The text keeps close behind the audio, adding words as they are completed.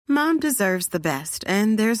Mom deserves the best,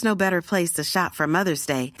 and there's no better place to shop for Mother's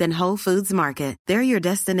Day than Whole Foods Market. They're your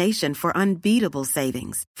destination for unbeatable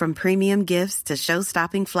savings, from premium gifts to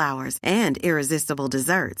show-stopping flowers and irresistible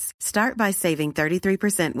desserts. Start by saving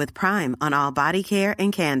 33% with Prime on all body care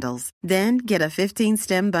and candles. Then get a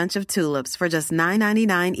 15-stem bunch of tulips for just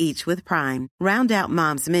 $9.99 each with Prime. Round out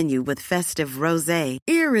Mom's menu with festive rosé,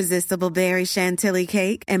 irresistible berry chantilly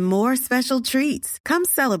cake, and more special treats. Come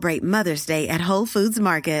celebrate Mother's Day at Whole Foods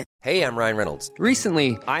Market. Hey, I'm Ryan Reynolds.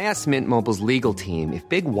 Recently, I asked Mint Mobile's legal team if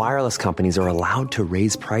big wireless companies are allowed to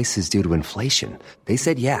raise prices due to inflation. They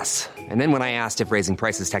said yes. And then when I asked if raising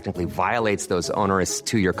prices technically violates those onerous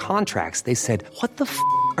two-year contracts, they said, "What the f***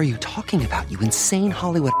 are you talking about, you insane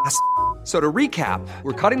Hollywood ass?" So to recap,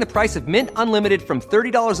 we're cutting the price of Mint Unlimited from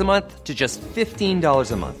 $30 a month to just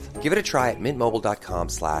 $15 a month. Give it a try at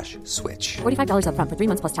mintmobile.com/switch. $45 up front for 3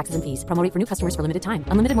 months plus taxes and fees. Promo rate for new customers for limited time.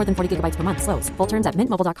 Unlimited more than 40 gigabytes per month. Slows full terms at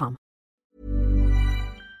mintmobile.com.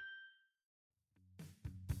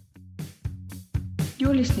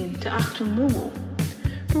 You're listening to Achtung, Millwall,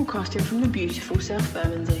 broadcasting from the beautiful South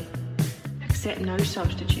Bermondsey. Accept no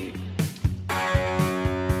substitute.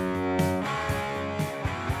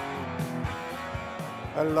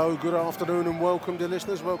 Hello, good afternoon and welcome to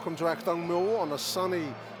listeners. Welcome to Achtung Millwall on a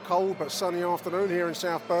sunny, cold but sunny afternoon here in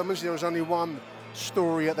South Bermondsey. There is only one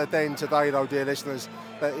story at the Den today though, dear listeners.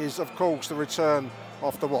 That is, of course, the return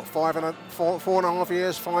after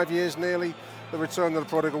 5 years nearly, the return of the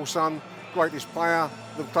prodigal son, greatest player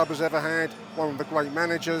the club has ever had, one of the great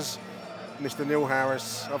managers, Mr. Neil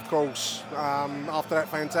Harris, of course. After that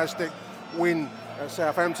fantastic win at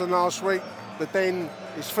Southampton last week, the Den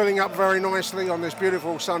is filling up very nicely on this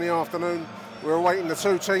beautiful sunny afternoon. We're awaiting the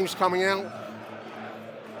two teams coming out.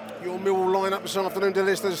 Your Millwall lineup this afternoon, dear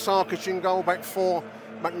listeners: Sarkic in goal, back four,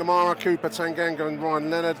 McNamara, Cooper, Tanganga and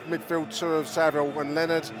Ryan Leonard. Midfield two of Saville and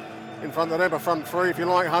Leonard. In front of them, a front three, if you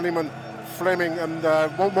like: Honeyman, Fleming and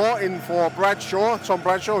one more in for Bradshaw. Tom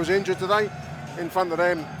Bradshaw was injured today. In front of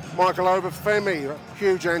them, Michael Obafemi.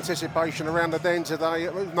 Huge anticipation around the Den today.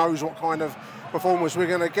 Who knows what kind of performance we're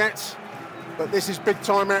going to get. But this is big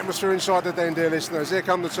time atmosphere inside the Den, dear listeners. Here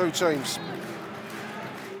come the two teams.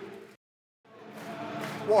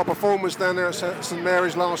 What a performance down there at St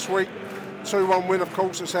Mary's last week. 2-1 win, of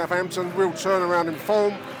course, at Southampton. Real turnaround in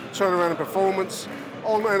form, turnaround in performance,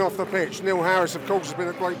 on and off the pitch. Neil Harris, of course, has been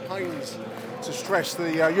at great pains to stress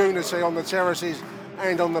the unity on the terraces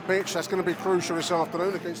and on the pitch. That's going to be crucial this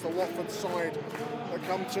afternoon against the Watford side that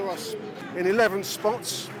come to us in 11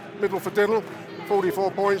 spots. Middle for diddle. 44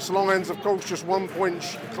 points. Lions, of course, just 1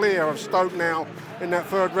 point clear of Stoke now in that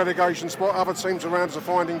third relegation spot. Other teams around us are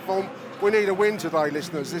finding form. We need a win today,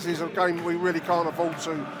 listeners. This is a game we really can't afford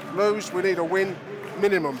to lose. We need a win,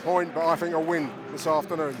 minimum point, but I think a win this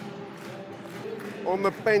afternoon. On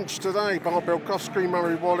the bench today, Barbel Koski,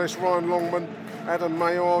 Murray Wallace, Ryan Longman, Adam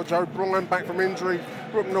Mayor, Joe Bryan back from injury,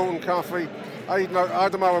 Brooke Norton-Cuffy,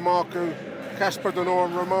 Adamo Amaku, Casper Denor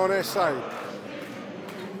and Roman Esse.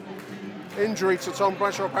 Injury to Tom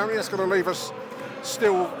Bradshaw, apparently. That's going to leave us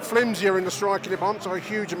still flimsier in the striking department, so a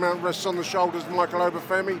huge amount rests on the shoulders of Michael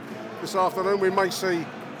Obafemi this afternoon. We may see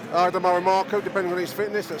Adamo Amaku, depending on his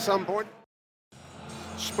fitness, at some point.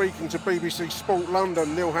 Speaking to BBC Sport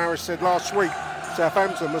London, Neil Harris said last week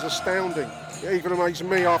Southampton was astounding. It even amazed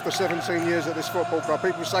me after 17 years at this football club.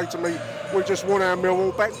 People say to me, we just want our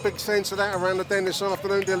Millwall back. Big sense of that around the Den this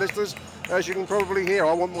afternoon, dear listeners. As you can probably hear,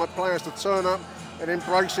 I want my players to turn up and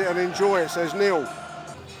embrace it and enjoy it, says Neil.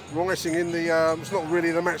 Writing in the, it's not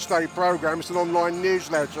really the match day programme, it's an online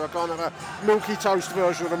newsletter, a kind of a milky toast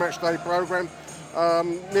version of the match day programme.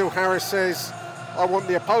 Neil Harris says, I want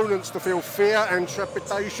the opponents to feel fear and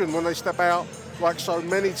trepidation when they step out, like so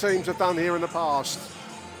many teams have done here in the past.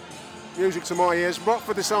 Music to my ears.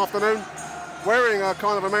 Watford this afternoon, wearing a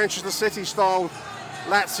kind of a Manchester City style,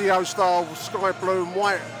 Lazio style, sky blue and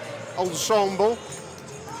white ensemble.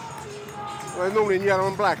 They're normally in yellow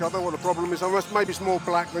and black. I don't know what the problem is. Maybe it's more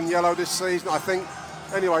black than yellow this season, I think.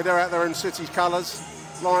 Anyway, they're out there in City's colours.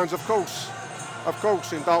 Lions, of course,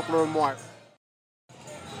 in dark blue and white.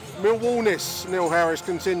 Millwallness, Neil Harris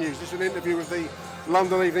continues. This is an interview with the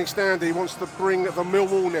London Evening Standard. He wants to bring the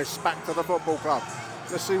Millwallness back to the football club.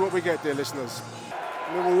 Let's see what we get, dear listeners.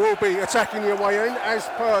 Millwall will be attacking the away end, as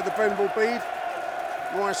per the Venable Bede.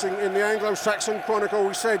 Writing in the Anglo-Saxon Chronicle,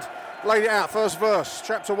 he said, laid it out, first verse,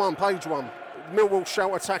 chapter 1, page 1. Millwall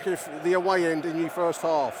shall attack the away end in the first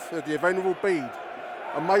half. The Venerable Bede.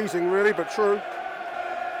 Amazing, really, but true.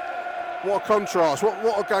 What a contrast.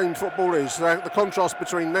 What a game football is. The contrast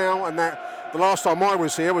between now and that. The last time I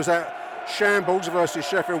was here was at Shambles versus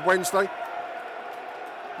Sheffield Wednesday.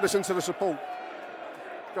 Listen to the support.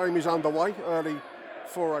 Game is underway. Early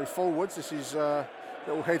foray forwards. This is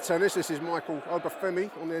little head tennis. This is Michael Obafemi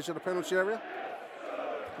on the edge of the penalty area.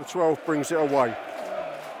 The 12 brings it away.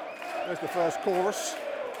 There's the first chorus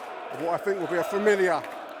of what I think will be a familiar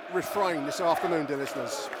refrain this afternoon, dear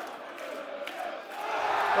listeners.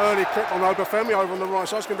 Early kick on Obafemi over on the right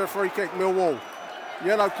side. It's going to be a free kick, Millwall.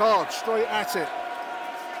 Yellow card, straight at it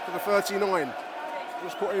for the 39.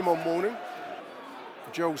 Let's put him on warning.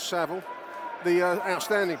 Joel Saville. The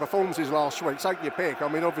outstanding performances last week, take your pick. I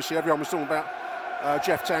mean, obviously everyone was talking about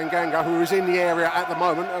Jeff Tanganga, who is in the area at the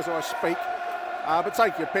moment as I speak. But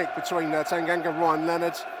take your pick between Tanganga, Ryan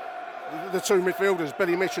Leonard, the two midfielders,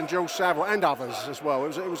 Billy Mitch and Joel Saville, and others as well.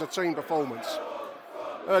 It was a team performance.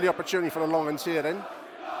 Early opportunity for the Lions here then.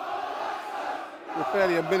 We're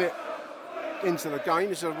barely a minute into the game.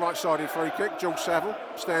 This is a right-sided free kick. Joel Saville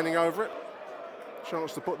standing over it.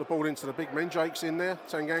 Chance to put the ball into the big men. Jake's in there.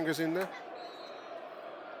 Tanganga's in there.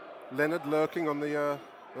 Leonard lurking on the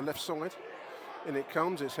left side. In it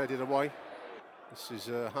comes. It's headed away. This is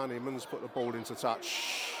Honeyman's put the ball into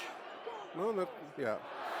touch. No, yeah.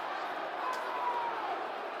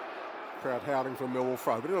 Crowd howling for a Millwall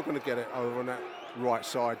throw, but they're not going to get it over on that right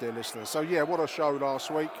side, dear listeners. So yeah, what a show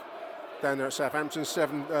last week down there at Southampton.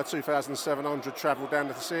 2,700 travelled down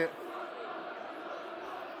to see it.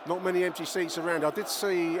 Not many empty seats around. I did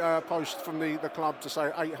see a post from the club to say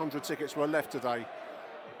 800 tickets were left today.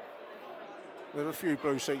 There are a few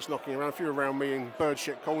blue seats knocking around, a few around me in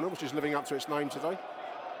Birdshit Corner, which is living up to its name today.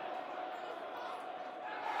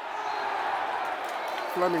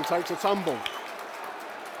 Fleming takes a tumble.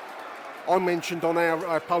 I mentioned on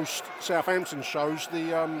our post-Southampton shows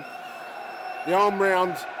the arm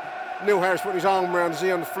round. Neil Harris put his arm round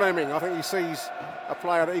Zian Fleming. I think he sees a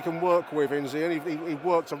player that he can work with in Zian. He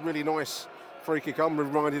worked a really nice free kick. I'm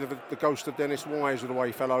reminded of the ghost of Dennis Wise with the way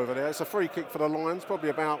he fell over there. It's a free kick for the Lions, probably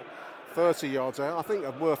about 30 yards out. I think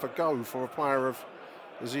worth a go for a player of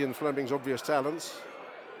Zian Fleming's obvious talents.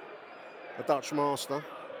 A Dutch master,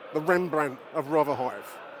 the Rembrandt of Rotherhithe.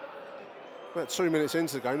 About 2 minutes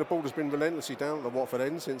into the game, the ball has been relentlessly down at the Watford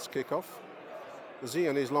end since kick-off. The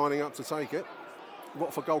Zian is lining up to take it.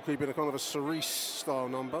 Watford goalkeeper in a kind of a Cerise style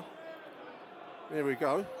number. Here we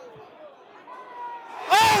go.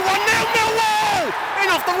 Oh, 1-0 Millwall! In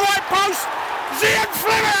off the right post, Zian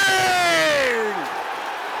Fleming!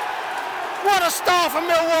 What a start for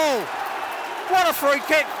Millwall! What a free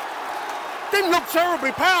kick! Didn't look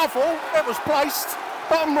terribly powerful. It was placed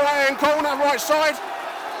bottom right-hand corner, right side.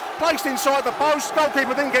 Placed inside the post.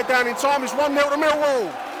 Goalkeeper didn't get down in time. It's 1-0 to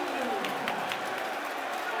Millwall.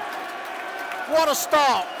 What a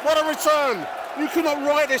start. What a return. You could not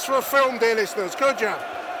write this for a film, dear listeners, could you?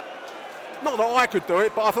 Not that I could do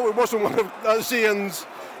it, but I thought it wasn't one of Zian's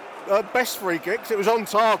best free kicks. It was on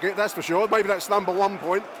target, that's for sure. Maybe that's number 1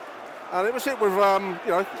 point. And it was hit with,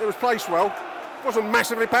 it was placed well. It wasn't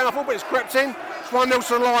massively powerful, but it's crept in. It's 1-0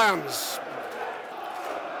 to the Lions.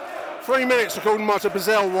 3 minutes according to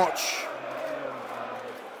Bazell watch.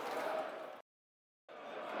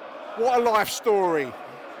 What a life story,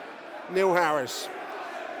 Neil Harris.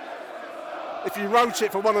 If you wrote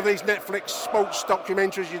it for one of these Netflix sports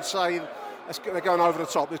documentaries, you'd say they're going over the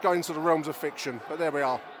top. They're going into the realms of fiction. But there we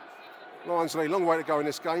are. Lions lead. Long way to go in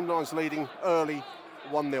this game. Lions leading early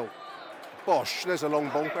 1-0. Bosh, there's a long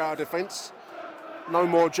ball out of defence. No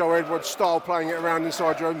more Joe Edwards style playing it around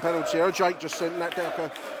inside your own penalty area. Jake just sent that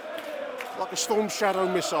down like a Storm Shadow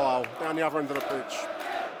missile down the other end of the pitch.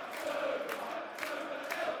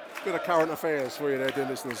 Bit of current affairs for you there, dear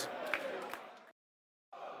listeners.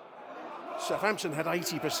 Southampton had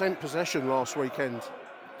 80% possession last weekend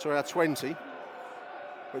to our 20,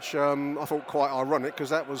 which I thought quite ironic because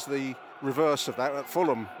that was the reverse of that at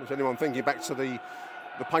Fulham. If anyone thinking back to the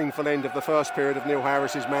painful end of the first period of Neil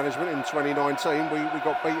Harris's management in 2019, we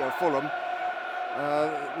got beat at Fulham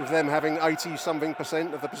with them having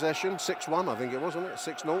 80-something% of the possession. 6-1, I think it was, wasn't it?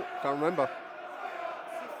 6-0, can't remember.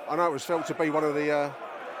 I know it was felt to be one of the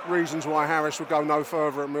reasons why Harris would go no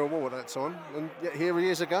further at Millwall at that time, and yet here he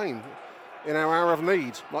is again in our hour of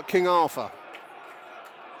need, like King Arthur,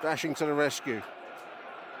 dashing to the rescue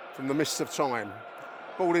from the mists of time.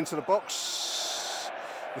 Ball into the box.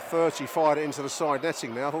 The 30 fired it into the side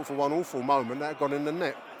netting now. I thought for one awful moment that had gone in the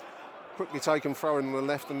net. Quickly taken throw in on the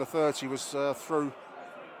left, and the 30 was through,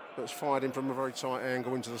 but was fired in from a very tight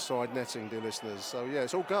angle into the side netting, dear listeners. So yeah,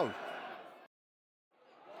 it's all go.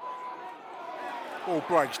 Ball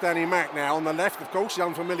breaks. Danny Mack now on the left, of course, the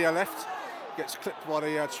unfamiliar left. Gets clipped by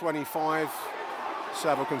the 25.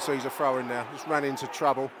 Saville concedes a throw in there. Just ran into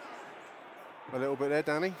trouble a little bit there,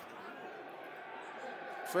 Danny.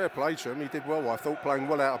 Fair play to him. He did well, I thought, playing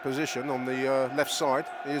well out of position on the left side.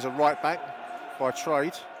 He is a right back by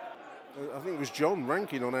trade. I think it was John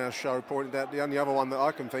Rankin on our show pointed out the only other one that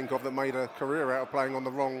I can think of that made a career out of playing on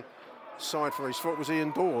the wrong side for his foot was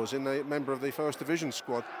Ian Dawes, in the member of the First Division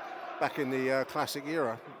squad back in the classic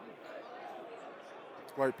era.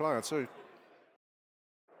 Great player too.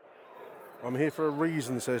 I'm here for a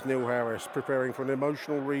reason, says Neil Harris, preparing for an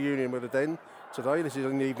emotional reunion with the Den today. This is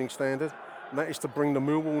in the Evening Standard, and that is to bring the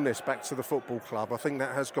Millwall-ness back to the football club. I think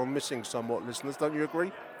that has gone missing somewhat, listeners, don't you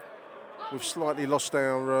agree? We've slightly lost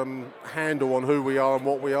our handle on who we are and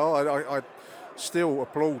what we are. I still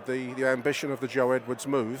applaud the ambition of the Joe Edwards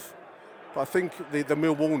move, but I think the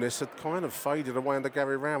Millwall-ness had kind of faded away under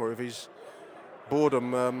Gary Rowett with his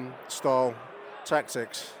boredom style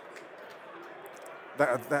tactics.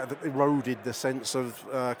 That eroded the sense of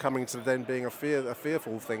coming to the Den being a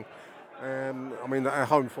fearful thing. I mean, our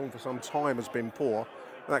home form for some time has been poor.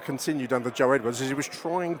 That continued under Joe Edwards as he was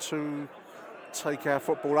trying to take our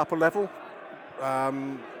football up a level.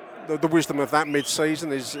 The wisdom of that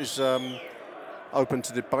mid-season is open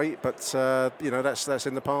to debate, but that's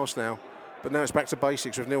in the past now. But now it's back to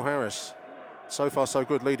basics with Neil Harris. So far, so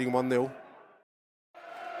good, leading 1-0.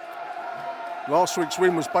 Last week's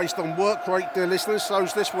win was based on work rate, dear listeners.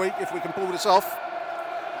 So's this week, if we can pull this off.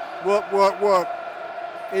 Work, work, work.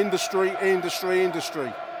 Industry, industry,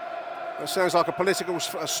 industry. That sounds like a political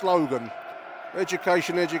slogan.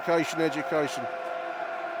 Education, education, education.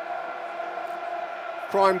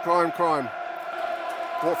 Crime, crime, crime.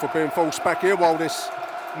 Watford being forced back here while this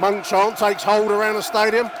Monk chant takes hold around the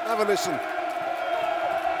stadium. Have a listen.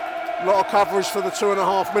 A lot of coverage for the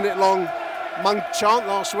 2.5 minute long Monk chant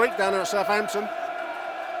last week down there at Southampton.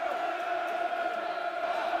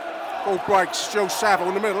 Ball breaks, Joe Saville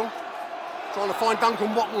in the middle. Trying to find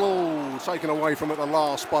Duncan Watlow. Taken away from it at the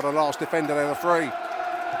last by the last defender there, the free.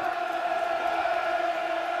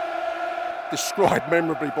 Described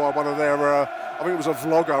memorably by one of their, I think it was a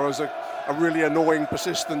vlogger, as a really annoying,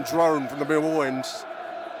 persistent drone from the Millwall ends.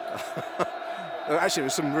 Actually,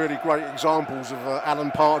 there's some really great examples of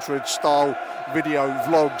Alan Partridge-style video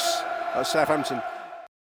vlogs at Southampton.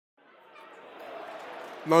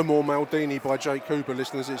 No more Maldini by Jake Cooper,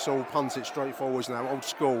 listeners. It's all punted straight forwards now, old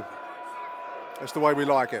school. That's the way we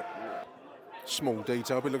like it. Small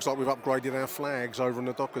detail, but it looks like we've upgraded our flags over in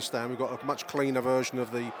the Docker stand. We've got a much cleaner version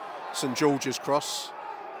of the St George's cross.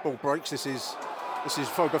 Ball breaks. This is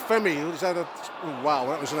Femi. Wow,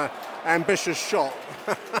 that was an ambitious shot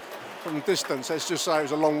from distance. Let's just say it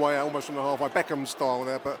was a long way out, almost from the halfway. Beckham style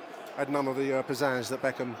there, but had none of the pizzazz that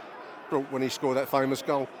Beckham brought when he scored that famous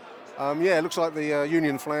goal. It looks like the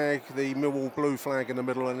Union flag, the Millwall blue flag in the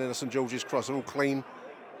middle, and then the St George's cross are all clean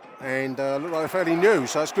and look like they're fairly new.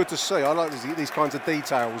 So it's good to see. I like these kinds of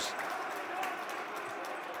details.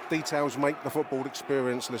 Details make the football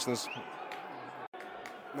experience, listeners.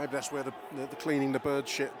 Maybe that's where the cleaning the bird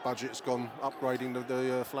shit budget's gone, upgrading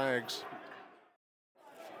the flags.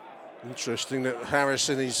 Interesting that Harris,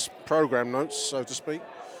 in his programme notes, so to speak,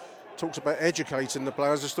 talks about educating the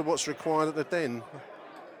players as to what's required at the Den.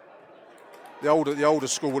 The older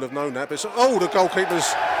school would have known that, but the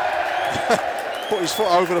goalkeeper's put his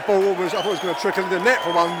foot over the ball. I thought it was going to trickle in the net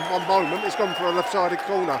for one moment. It's gone for a left-sided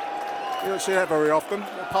corner. You don't see that very often.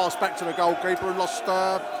 A pass back to the goalkeeper and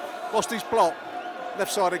lost his block.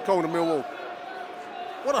 Left-sided corner, Millwall.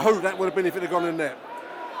 What a hoot that would have been if it had gone in net.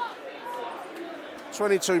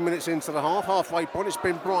 22 minutes into the halfway point. It's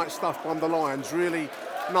been bright stuff by the Lions. Really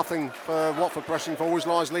nothing for Watford pressing forwards.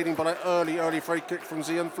 Lions leading by that early free kick from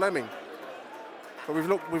Zian Fleming. But we've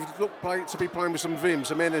looked to be playing with some vim,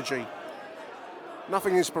 some energy.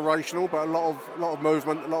 Nothing inspirational, but a lot of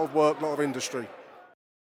movement, a lot of work, a lot of industry.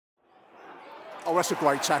 Oh, that's a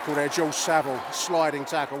great tackle there, Joe Saville, sliding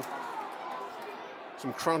tackle.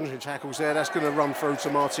 Some crunching tackles there. That's going to run through to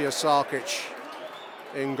Matthias Sarkic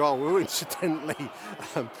in goal, who incidentally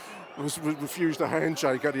was refused a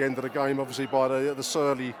handshake at the end of the game, obviously by the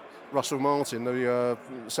surly Russell Martin, the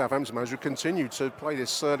Southampton manager, who continued to play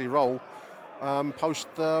this surly role post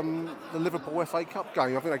the Liverpool FA Cup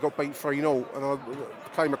game. I think they got beat 3-0, and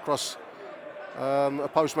I came across a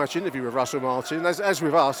post-match interview with Russell Martin. As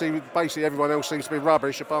with us, basically everyone else seems to be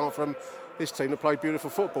rubbish apart from his team that played beautiful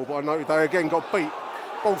football. But I noted they again got beat.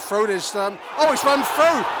 Ball through. There's it's run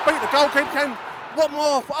through. Beat the goalkeeper. What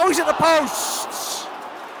more? Oh, he's at the posts.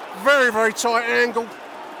 Very, very tight angle.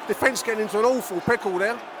 Defence getting into an awful pickle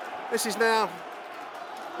there. This is now.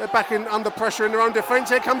 They're back in under pressure in their own defence.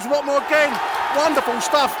 Here comes Watmore again. Wonderful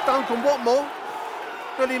stuff, Duncan Watmore.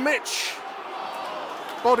 Billy Mitch.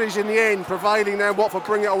 Bodies in the end prevailing now. Watford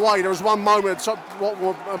bring it away. There was one moment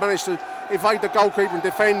Watmore managed to evade the goalkeeper and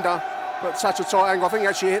defender, but such a tight angle. I think he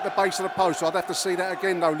actually hit the base of the post, so I'd have to see that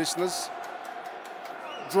again though, listeners.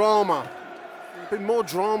 Drama. There's been more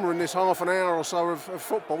drama in this half an hour or so of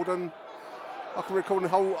football than I can recall in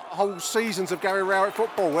whole seasons of Gary Rowett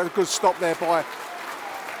football. A good stop there by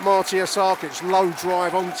Marty Asarkic, low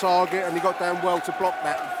drive on target, and he got down well to block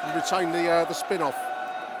that and retain the spin-off.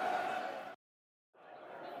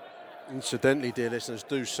 Incidentally, dear listeners,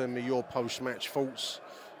 do send me your post-match thoughts,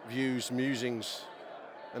 views, musings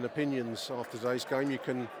and opinions after today's game. You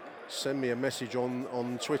can send me a message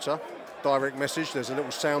on Twitter, direct message. There's a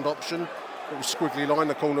little sound option, little squiggly line,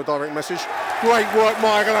 the corner direct message. Great work,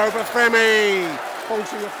 Michael Obafemi,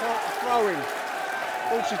 forcing a throw-in,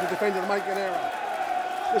 forces the defender to make an error.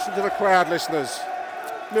 Listen to the crowd, listeners.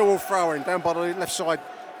 Millwall throwing down by the left side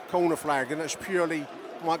corner flag, and that's purely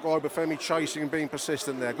Michael Obafemi chasing and being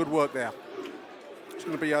persistent there. Good work there. It's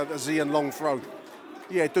going to be a Zian long throw.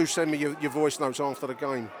 Yeah, do send me your voice notes after the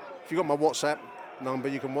game. If you've got my WhatsApp number,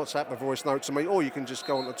 you can WhatsApp a voice note to me, or you can just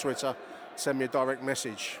go onto Twitter, send me a direct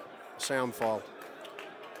message, sound file.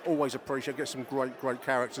 Always appreciate, get some great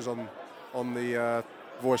characters on the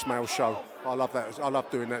voicemail show. I love that. I love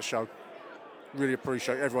doing that show. Really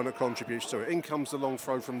appreciate everyone that contributes to it. In comes the long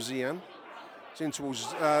throw from Zian. It's in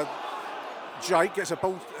towards Jake, gets a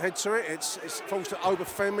ball head to it. It falls to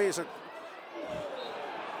Obafemi. It's a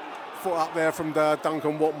foot up there from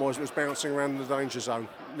Duncan Watmore as it was bouncing around the danger zone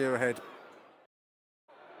near ahead.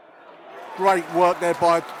 Great work there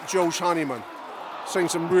by George Honeyman. Seen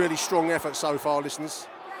some really strong effort so far, listeners.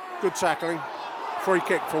 Good tackling. Free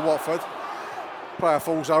kick for Watford. Player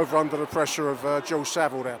falls over under the pressure of George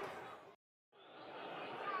Saville there.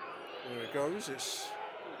 There it goes. It's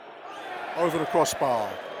over the crossbar.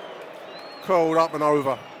 Curled up and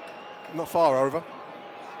over. Not far over.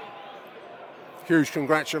 Huge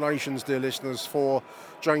congratulations, dear listeners, for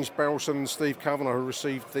James Berylson and Steve Kavanagh, who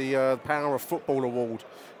received the Power of Football Award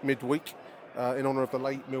midweek in honour of the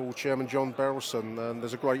late Millwall chairman John Berylson. And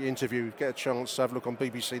there's a great interview. Get a chance to have a look on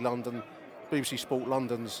BBC London, BBC Sport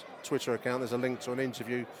London's Twitter account. There's a link to an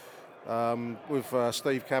interview with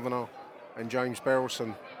Steve Kavanagh and James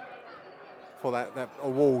Berylson for that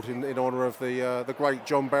award in honour of the great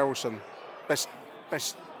John Berylson,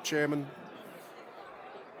 best chairman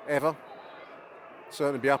ever.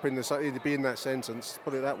 Certainly be in that sentence.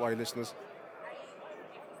 Put it that way, listeners.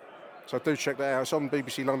 So do check that out. It's on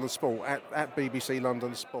BBC London Sport at BBC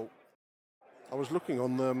London Sport. I was looking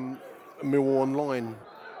on the Millwall Online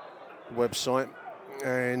website,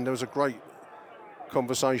 and there was a great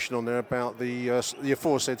conversation on there about the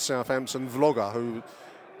aforesaid Southampton vlogger who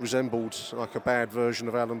resembled like a bad version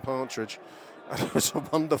of Alan Partridge. And it was a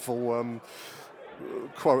wonderful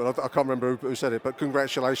quote. I can't remember who said it, but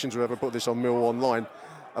congratulations whoever put this on Millwall Online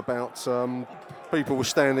about people were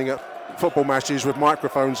standing at football matches with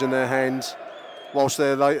microphones in their hands whilst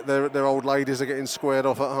their old ladies are getting squared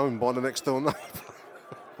off at home by the next door neighbour.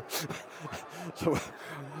 So,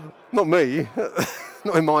 not me,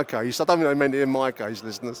 not in my case. I don't think they meant it in my case,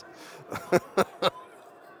 listeners.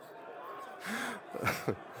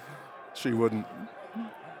 She wouldn't,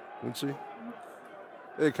 would she?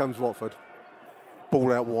 Here comes Watford.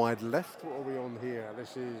 Ball out wide left. What are we on here?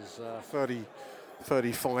 This is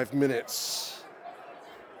 35 minutes.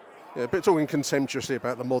 Yeah, a bit talking contemptuously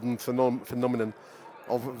about the modern phenomenon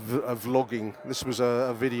of vlogging. This was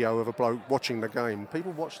a video of a bloke watching the game.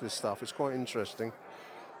 People watch this stuff. It's quite interesting.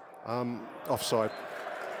 Offside.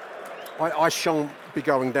 I shan't be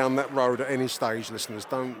going down that road at any stage, listeners.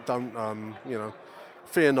 Don't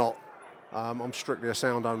fear not. I'm strictly a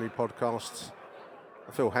sound-only podcast.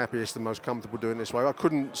 I feel happiest and most comfortable doing it this way. I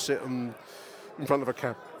couldn't sit in front of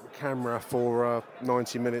a camera for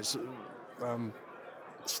 90 minutes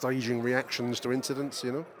staging reactions to incidents,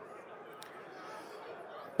 you know.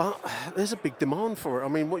 But there's a big demand for it. I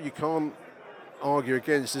mean, what you can't argue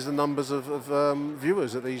against is the numbers of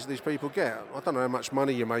viewers that these people get. I don't know how much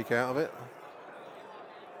money you make out of it.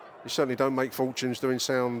 You certainly don't make fortunes doing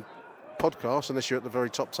sound podcasts unless you're at the very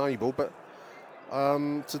top table, but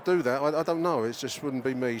to do that, I don't know. It just wouldn't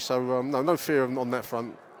be me. So no fear on that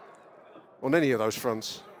front, on any of those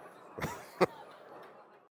fronts.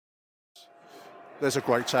 There's a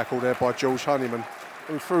great tackle there by George Honeyman.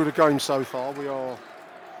 And through the game so far, we are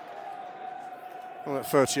at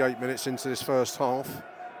 38 minutes into this first half.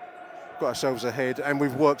 Got ourselves ahead, and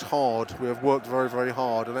we've worked hard. We have worked very, very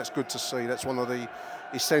hard, and that's good to see. That's one of the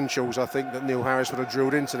essentials, I think, that Neil Harris would have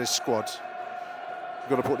drilled into this squad. You've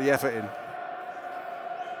got to put the effort in.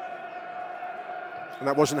 And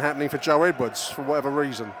that wasn't happening for Joe Edwards, for whatever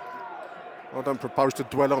reason. I don't propose to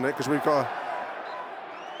dwell on it, because we've got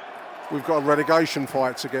we've got a relegation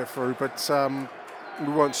fight to get through, but we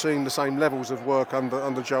weren't seeing the same levels of work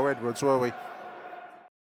under Joe Edwards, were we?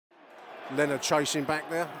 Leonard chasing back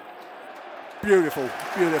there. Beautiful,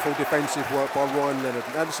 beautiful defensive work by Ryan Leonard.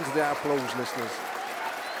 Now listen to the applause, listeners.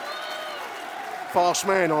 Fast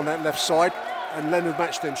man on that left side, and Leonard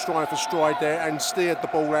matched him stride for stride there and steered the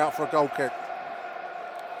ball out for a goal kick.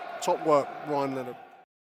 Top work, Ryan Leonard.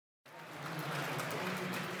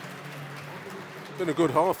 Been a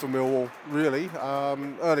good half for Millwall, really.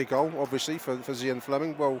 Early goal, obviously, for Zian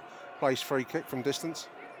Fleming. Well-placed free kick from distance.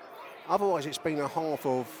 Otherwise, it's been a half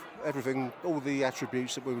of everything, all the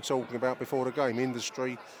attributes that we were talking about before the game.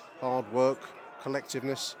 Industry, hard work,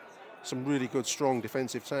 collectiveness, some really good, strong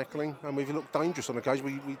defensive tackling. And we've looked dangerous on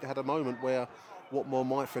occasion. We had a moment where Watmore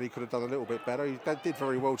might feel he could have done a little bit better. He did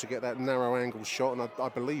very well to get that narrow angle shot, and I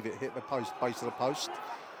believe it hit the base of the post.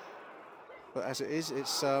 But as it is,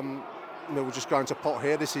 it's... we're just going to pot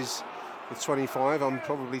here. This is the 25. I'm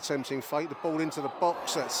probably tempting fate. The ball into the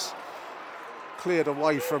box. That's cleared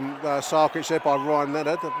away from Sarkic there by Ryan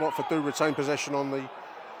Leonard. Watford do retain possession on the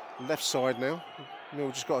left side now.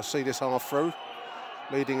 We've just got to see this half through.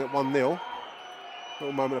 Leading at 1-0.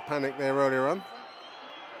 Little moment of panic there earlier on.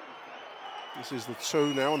 This is the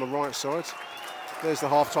 2 now on the right side. There's the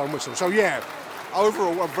half-time whistle. So yeah,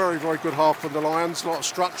 overall a very, very good half from the Lions. A lot of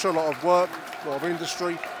structure, a lot of work, a lot of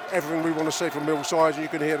industry. Everything we want to see from Millwall side. You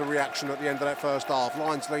can hear the reaction at the end of that first half.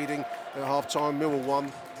 Lions leading at half-time. Millwall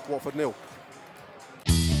 1, Watford 0.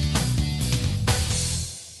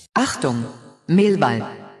 Achtung,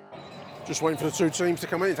 Millwall. Just waiting for the two teams to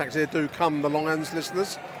come in. In fact, here do come the Lions,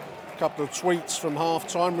 listeners. A couple of tweets from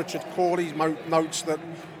half-time. Richard Corley notes that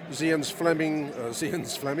Zian's free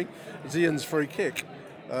kick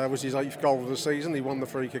was his 8th goal of the season. He won the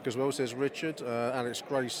free kick as well, says Richard. Alex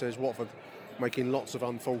Grace says Watford making lots of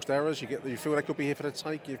unforced errors. You feel they could be here for the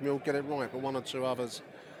take if Mill get it right, but one or two others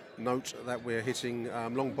note that we're hitting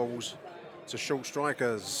long balls to short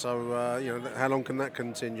strikers. So how long can that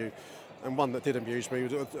continue? And one that did amuse me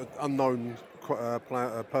was an unknown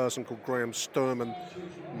person called Graham Sturman.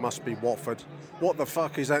 Must be Watford. What the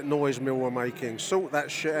fuck is that noise Mill were making? Sort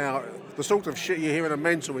that shit out. The sort of shit you hear in a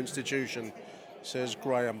mental institution, says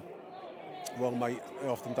Graham. Well, mate, it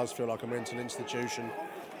often does feel like a mental institution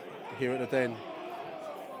here at the Den.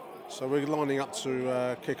 So we're lining up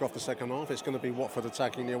to kick off the second half. It's going to be Watford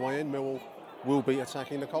attacking the away end. Millwall will be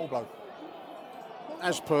attacking the cold blow,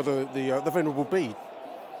 as per the venerable Bede.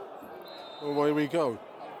 Away we go.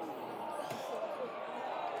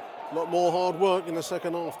 A lot more hard work in the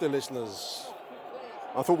second half, dear listeners.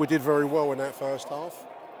 I thought we did very well in that first half.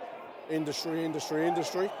 Industry.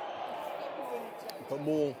 But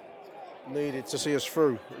more needed to see us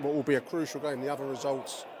through what will be a crucial game. The other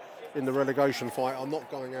results in the relegation fight are not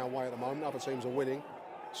going our way at the moment. Other teams are winning.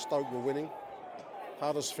 Stoke were winning.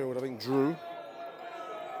 Huddersfield, I think, drew.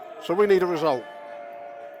 So we need a result.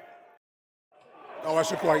 Oh,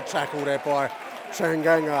 that's a great tackle there by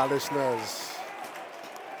Tanganga, listeners.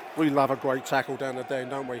 We love a great tackle down the Den,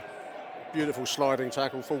 don't we? Beautiful sliding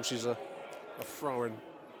tackle, forces a throw-in.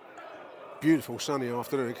 Beautiful sunny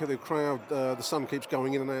afternoon. The crowd, the sun keeps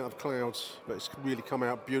going in and out of clouds, but it's really come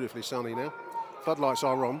out beautifully sunny now. Floodlights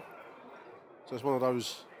are on, so it's one of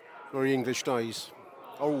those very English days.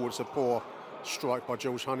 Oh, it's a poor strike by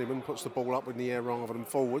George Honeyman, puts the ball up in the air rather than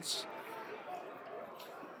forwards.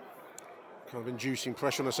 Kind of inducing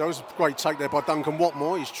pressure on ourselves. Great take there by Duncan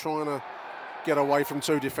Watmore. He's trying to get away from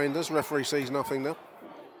two defenders. Referee sees nothing now.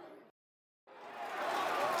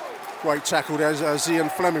 Great tackle there.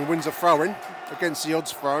 Zian Fleming wins a throw-in against the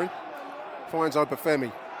odds throw-in. Finds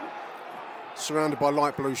Obafemi. Surrounded by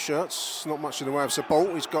light blue shirts. Not much in the way of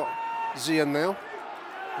support. He's got Zian now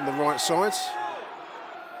on the right side.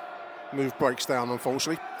 Move breaks down,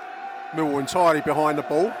 unfortunately. Millwall entirely behind the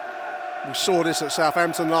ball. We saw this at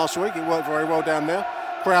Southampton last week. It worked very well down there.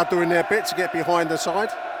 Crowd doing their bit to get behind the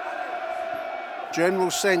side.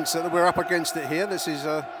 General sense that we're up against it here. This is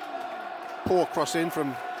a poor cross in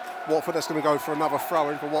from Watford. That's going to go for another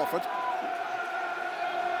throw-in for Watford.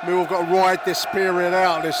 Millwall got to ride this period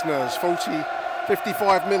out, listeners.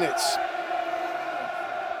 55 minutes.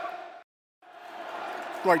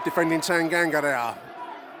 Great defending Tanganga there.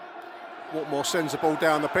 Watmore sends the ball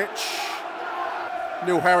down the pitch.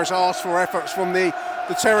 Neil Harris asks for efforts from the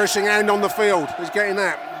terracing end on the field. He's getting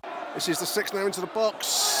that. This is the 6 now into the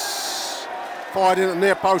box. Fired in at the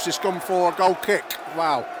near post. It's gone for a goal kick.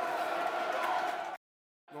 Wow.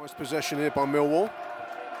 Nice possession here by Millwall.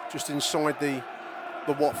 Just inside the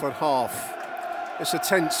Watford half. It's a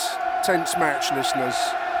tense match, listeners.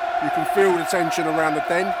 You can feel the tension around the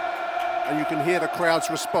Den and you can hear the crowd's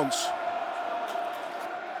response.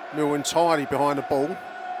 Mill entirely behind the ball.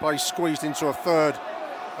 Play squeezed into a third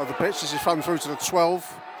of the pitch. This is run through to the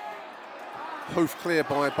 12. Hoof clear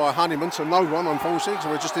by Honeyman, so no run unfortunately, so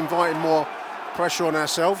we're just inviting more pressure on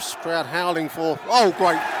ourselves. Crowd howling for, oh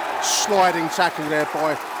great sliding tackle there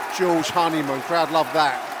by George Honeyman. Crowd love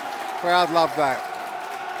that. Crowd love that.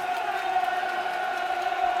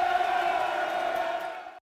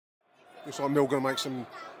 Looks like Mill going to make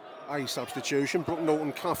a substitution. Brooke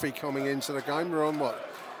Norton-Cuffy coming into the game. We're on what,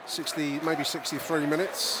 60, maybe 63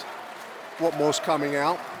 minutes. Watmore's coming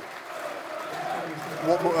out.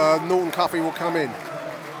 Norton-Cuffy will come in.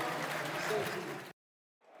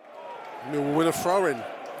 Mill will win a throw-in.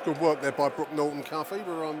 Good work there by Brooke Norton-Cuffy.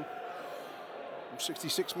 We're on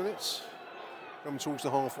 66 minutes. Coming towards the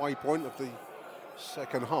halfway point of the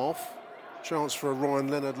second half. Chance for a Ryan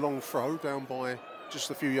Leonard long throw down by just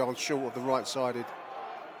a few yards short of the right-sided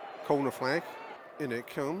corner flag. In it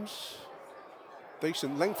comes.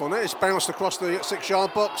 Decent length on it. It's bounced across the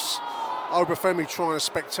 6-yard box. Obafemi trying a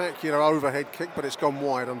spectacular overhead kick, but it's gone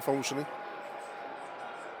wide, unfortunately.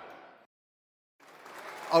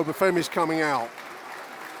 Obafemi's coming out.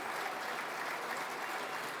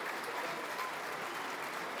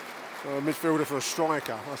 So a midfielder for a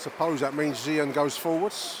striker. I suppose that means Zian goes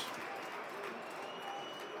forwards.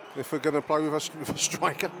 If we're going to play with a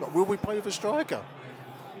striker, will we play with a striker?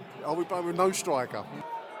 Are we playing with no striker?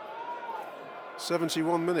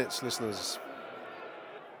 71 minutes, listeners.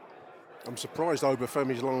 I'm surprised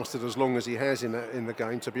Obafemi's lasted as long as he has in the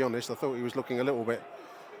game, to be honest. I thought he was looking a little bit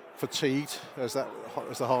fatigued as the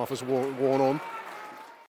half has worn on.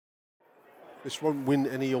 This won't win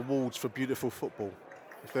any awards for beautiful football,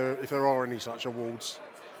 if there are any such awards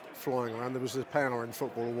flying around. There was the Power in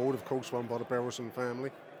Football Award, of course, won by the Berylson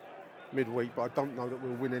family midweek, but I don't know that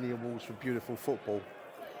we'll win any awards for beautiful football.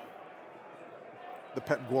 The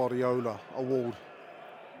Pep Guardiola Award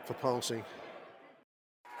for passing.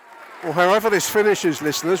 Well, however this finishes,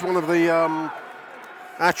 listeners, one of the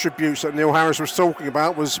attributes that Neil Harris was talking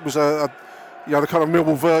about was the kind of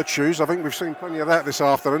Millwall virtues. I think we've seen plenty of that this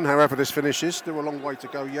afternoon. However this finishes, still a long way to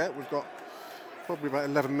go yet. We've got probably about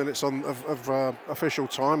 11 minutes of official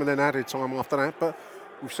time and then added time after that. But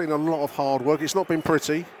we've seen a lot of hard work. It's not been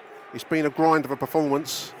pretty. It's been a grind of a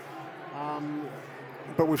performance.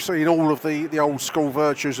 But we've seen all of the old school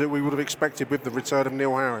virtues that we would have expected with the return of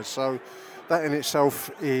Neil Harris. So that in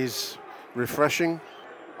itself is refreshing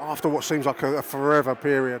after what seems like a forever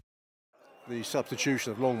period. The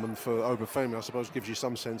substitution of Longman for Obafemi, I suppose, gives you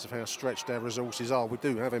some sense of how stretched our resources are. We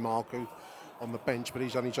do have Emarku on the bench, but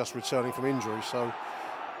he's only just returning from injury. So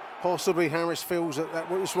possibly Harris feels that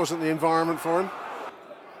this wasn't the environment for him.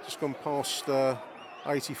 Just gone past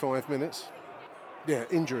 85 minutes. Yeah,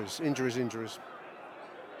 injuries.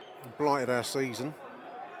 Blighted our season.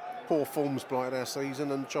 Poor forms blighted our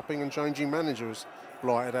season, and chopping and changing managers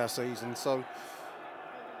blighted our season. So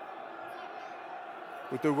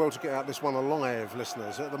we do well to get out this one alive,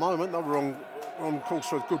 listeners. At the moment, we're on course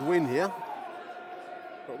for a good win here,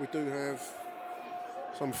 but we do have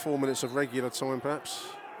some 4 minutes of regular time, perhaps,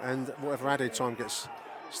 and whatever added time gets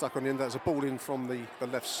stuck on the end. That's a ball in from the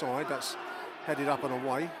left side. That's headed up and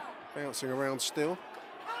away, bouncing around still.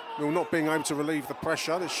 We're not being able to relieve the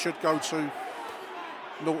pressure. This should go to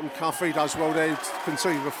Norton-Cuffy. Does well there to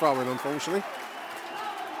continue the throw-in, unfortunately.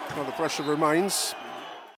 Well, the pressure remains.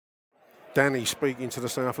 Danny speaking to the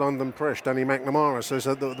South London press. Danny McNamara says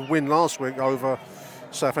that the win last week over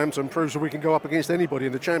Southampton proves that we can go up against anybody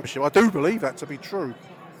in the Championship. I do believe that to be true.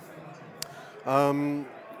 The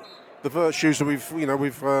virtues that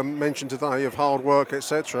we've mentioned today of hard work,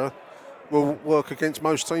 etc., will work against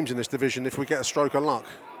most teams in this division if we get a stroke of luck.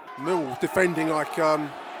 Mill defending like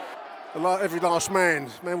every last man.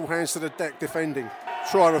 Mill hands to the deck defending.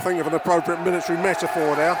 Trying to think of an appropriate military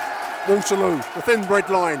metaphor there. Waterloo, the thin red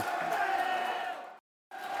line.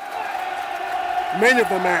 Men of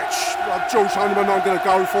the match. George Honeyman I'm going to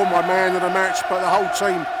go for, my man of the match, but the whole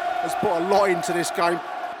team has put a lot into this game.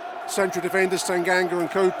 Central defenders, Tanganga and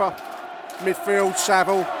Cooper. Midfield,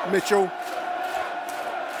 Saville, Mitchell.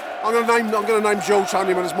 I'm going to name George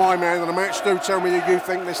Honeyman as my man of the match. Do tell me who you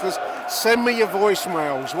think, listeners. Send me your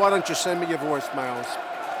voicemails. Why don't you send me your voicemails?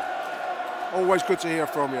 Always good to hear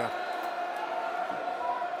from you.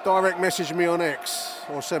 Direct message me on X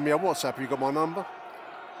or send me a WhatsApp. You got my number?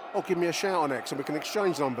 Or give me a shout on X and we can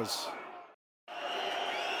exchange numbers.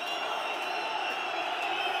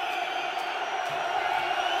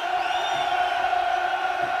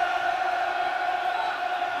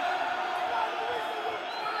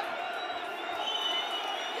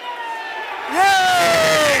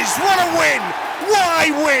 Yes! What a win! What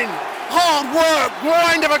a win! Hard work,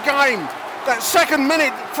 grind of a game. That second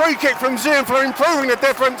minute free kick from Zian for improving the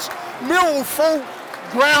difference. Millwall fought,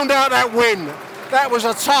 ground out that win. That was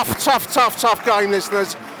a tough game,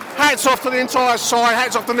 listeners. Hats off to the entire side,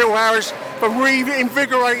 hats off to Neil Harris for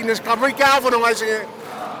reinvigorating this club, re-galvanising it.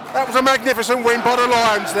 That was a magnificent win by the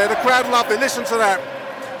Lions there. The crowd loved it. Listen to that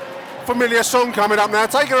familiar song coming up now.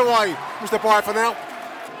 Take it away, Mr. Byford now.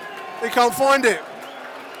 He can't find it.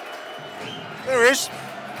 There it is.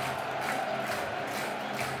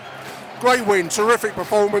 Great win, terrific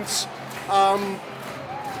performance. Can't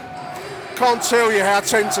tell you how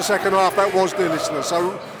tense the second half that was, dear listeners.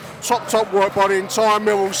 So top work by the entire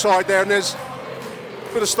Millwall side there, and there's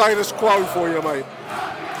a bit of status quo for you, mate.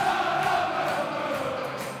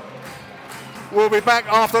 We'll be back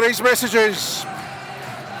after these messages.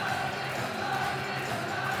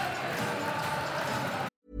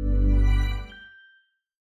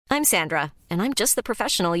 I'm Sandra, and I'm just the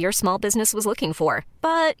professional your small business was looking for.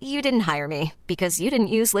 But you didn't hire me because you didn't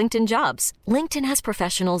use LinkedIn Jobs. LinkedIn has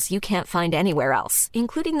professionals you can't find anywhere else,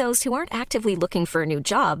 including those who aren't actively looking for a new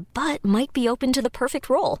job, but might be open to the perfect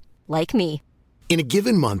role, like me. In a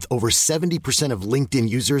given month, over 70% of LinkedIn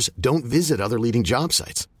users don't visit other leading job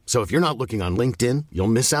sites. So if you're not looking on LinkedIn, you'll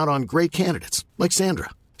miss out on great candidates like Sandra.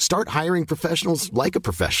 Start hiring professionals like a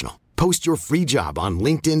professional. Post your free job on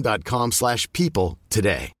linkedin.com/people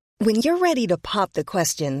today. When you're ready to pop the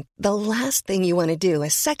question, the last thing you want to do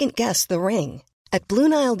is second-guess the ring. At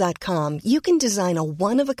BlueNile.com, you can design a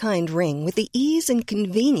one-of-a-kind ring with the ease and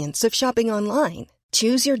convenience of shopping online.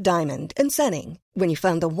 Choose your diamond and setting. When you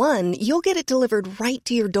find the one, you'll get it delivered right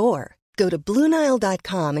to your door. Go to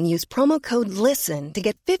BlueNile.com and use promo code LISTEN to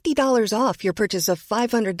get $50 off your purchase of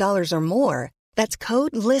 $500 or more. That's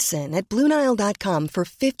code LISTEN at BlueNile.com for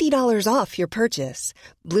 $50 off your purchase.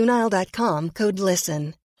 BlueNile.com, code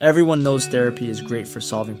LISTEN. Everyone knows therapy is great for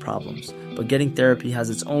solving problems, but getting therapy has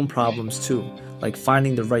its own problems too, like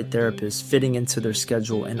finding the right therapist, fitting into their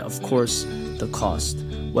schedule, and of course, the cost.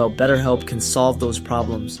 Well, BetterHelp can solve those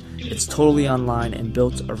problems. It's totally online and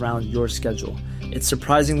built around your schedule. It's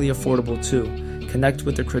surprisingly affordable too. Connect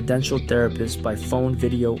with a credentialed therapist by phone,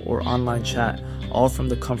 video, or online chat, all from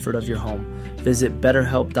the comfort of your home. Visit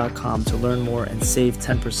BetterHelp.com to learn more and save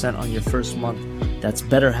 10% on your first month. That's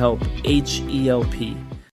BetterHelp, H-E-L-P.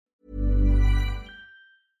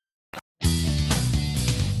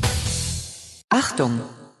 Achtung,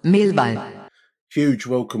 Millwall. Huge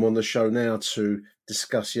welcome on the show now to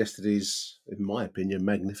discuss yesterday's, in my opinion,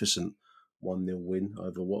 magnificent 1-0 win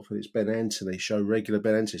over Watford. It's Ben Anthony, show regular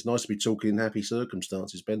Ben Anthony. It's nice to be talking in happy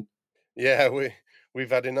circumstances, Ben. Yeah, we've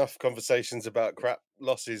had enough conversations about crap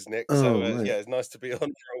losses, Nick. So yeah, it's nice to be on for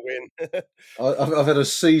a win. I've had a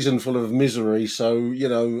season full of misery, so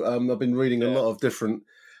I've been reading a lot of different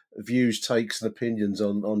views, takes, and opinions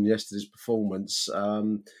on yesterday's performance.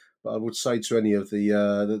 But I would say to any of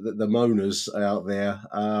the moaners out there,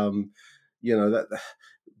 that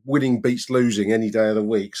winning beats losing any day of the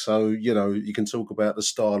week. So, you can talk about the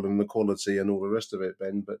style and the quality and all the rest of it,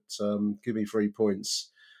 Ben, but give me 3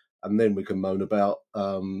 points and then we can moan about,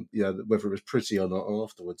 whether it was pretty or not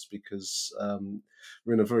afterwards, because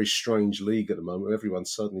we're in a very strange league at the moment. Everyone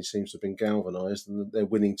suddenly seems to have been galvanised and they're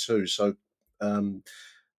winning too. So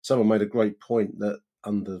someone made a great point that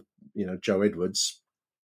under, Joe Edwards,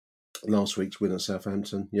 last week's win at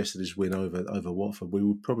Southampton, yesterday's win over Watford,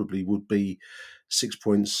 we would be 6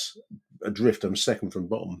 points adrift and second from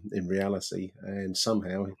bottom in reality. And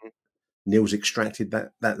somehow Neil's extracted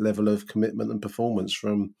that level of commitment and performance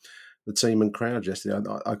from the team and crowd yesterday.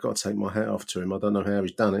 I've got to take my hat off to him. I don't know how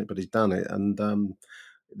he's done it, but he's done it. And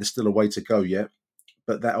there's still a way to go yet.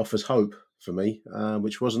 But that offers hope for me,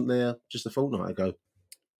 which wasn't there just a fortnight ago.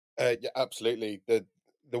 Yeah, absolutely. The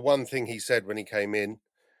one thing he said when he came in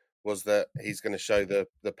was that he's going to show the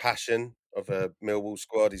passion of a Millwall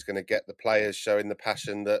squad. He's going to get the players showing the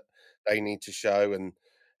passion that they need to show and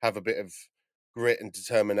have a bit of grit and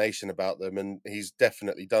determination about them. And he's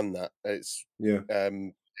definitely done that. It's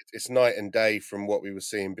night and day from what we were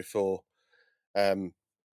seeing before. And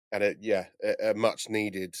a much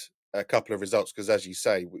needed a couple of results, because as you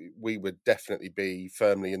say, we would definitely be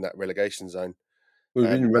firmly in that relegation zone. We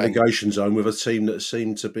were in relegation zone with a team that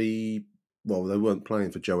seemed to be, well, they weren't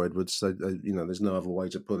playing for Joe Edwards. So, there's no other way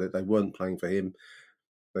to put it. They weren't playing for him.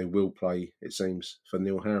 They will play, it seems, for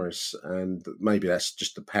Neil Harris. And maybe that's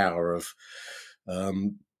just the power of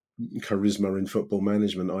charisma in football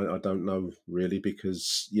management. I don't know, really,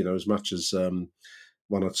 because, as much as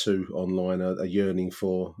one or two online are yearning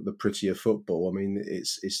for the prettier football, I mean,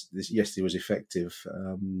 it's yesterday was effective,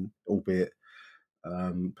 albeit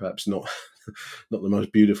Perhaps not not the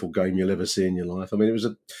most beautiful game you'll ever see in your life. I mean, it was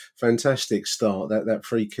a fantastic start. That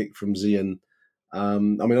free kick from Zian. I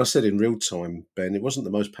mean, I said in real time, Ben, it wasn't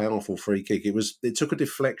the most powerful free kick. It took a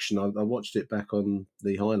deflection. I watched it back on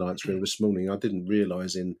the highlights reel this morning. I didn't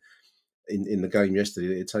realise in the game yesterday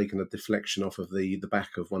that it had taken a deflection off of the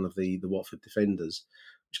back of one of the Watford defenders,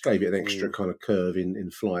 which gave it an extra kind of curve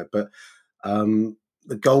in flight. But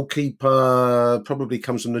the goalkeeper probably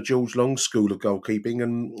comes from the George Long school of goalkeeping,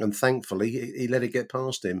 and thankfully he let it get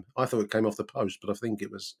past him. I thought it came off the post, but I think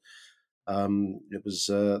it was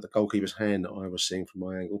the goalkeeper's hand that I was seeing from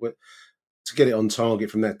my angle. But to get it on target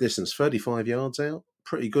from that distance, 35 yards out,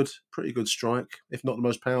 pretty good strike. If not the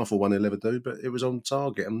most powerful one he'll ever do, but it was on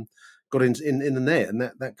target and got in the net, and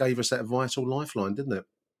that gave us that vital lifeline, didn't it?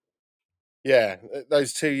 Yeah,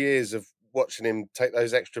 those 2 years of watching him take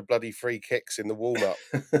those extra bloody free kicks in the warm-up,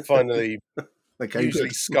 finally usually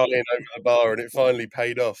sculling over the bar, and it finally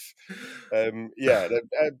paid off.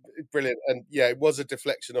 Brilliant. And yeah, it was a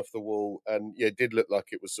deflection off the wall, and yeah, it did look like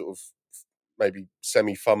it was sort of maybe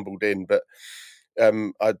semi-fumbled in. But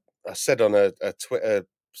I said on a Twitter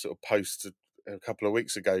sort of post a couple of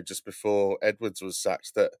weeks ago, just before Edwards was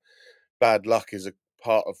sacked, that bad luck is a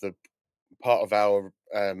part of our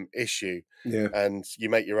issue, and you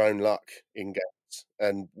make your own luck in games,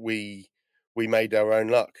 and we made our own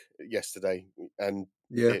luck yesterday, and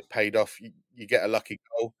it paid off. You get a lucky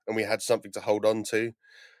goal, and we had something to hold on to,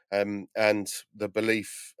 and the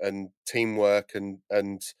belief and teamwork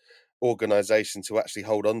and organisation to actually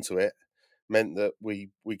hold on to it meant that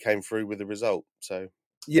we came through with the result. So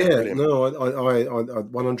brilliant. No, I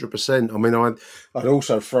 100%. I mean, I'd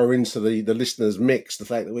also throw into the listeners' mix the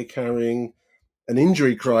fact that we're carrying an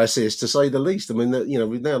injury crisis, to say the least. I mean,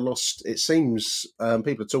 we've now lost. It seems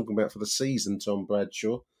people are talking about for the season Tom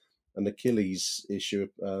Bradshaw, an Achilles issue.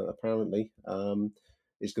 Apparently,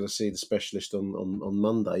 is going to see the specialist on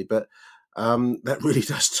Monday, but. That really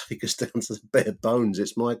does take us down to the bare bones.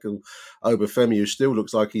 It's Michael Obafemi, who still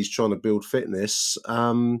looks like he's trying to build fitness.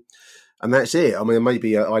 And that's it. I mean,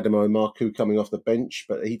 maybe Idemo Marku coming off the bench,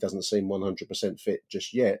 but he doesn't seem 100% fit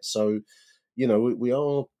just yet. So, we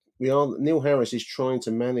are. Neil Harris is trying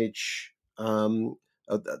to manage, a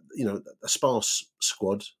sparse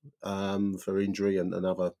squad for injury and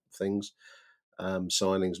other things,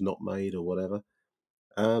 signings not made or whatever.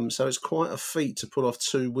 So it's quite a feat to pull off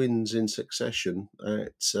 2 wins in succession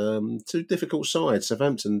at 2 difficult sides.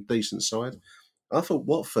 Southampton, decent side. I thought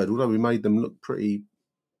Watford, although we made them look pretty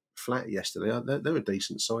flat yesterday, they're a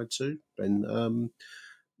decent side too. And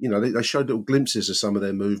they showed little glimpses of some of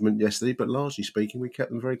their movement yesterday, but largely speaking, we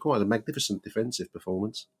kept them very quiet. A magnificent defensive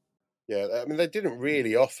performance. Yeah, I mean, they didn't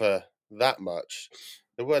really offer that much.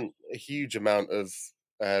 There weren't a huge amount of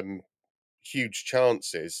huge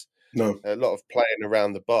chances. No, a lot of playing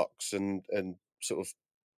around the box and sort of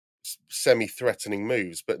semi-threatening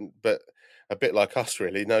moves, but a bit like us,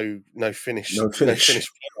 really. No finish.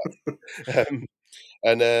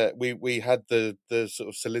 And we had the sort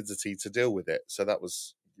of solidity to deal with it, so that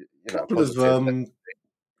was couple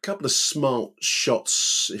of smart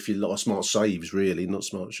shots, if you like, smart saves, really, not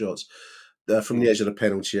smart shots. From the edge of the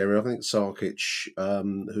penalty area, I think Sarkic,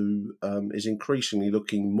 who is increasingly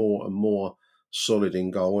looking more and more solid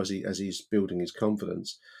in goal as he's building his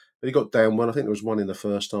confidence. But he got down one. I think there was one in the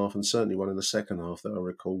first half, and certainly one in the second half that I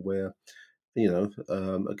recall, where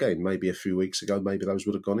again, maybe a few weeks ago, maybe those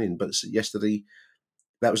would have gone in. But yesterday,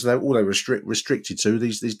 that was all they were restricted to,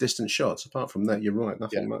 these distant shots. Apart from that, you're right,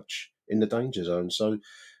 nothing much in the danger zone. So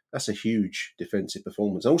that's a huge defensive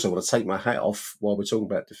performance. I also want to take my hat off while we're talking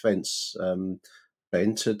about defence,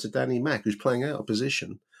 Ben, to Danny Mack, who's playing out of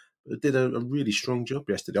position, but did a really strong job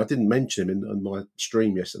yesterday. I didn't mention him in my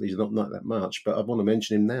stream yesterday. He's not that much, but I want to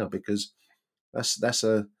mention him now because that's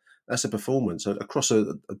a performance across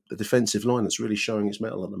a defensive line that's really showing its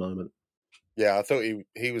mettle at the moment. Yeah, I thought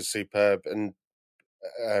he was superb and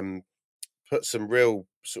put some real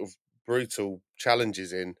sort of brutal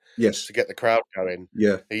challenges in to get the crowd going.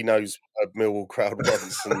 Yeah, he knows what a Millwall crowd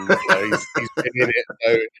wants, and he's been in it.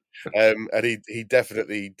 So, and he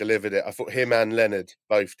definitely delivered it. I thought him and Leonard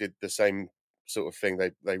both did the same sort of thing.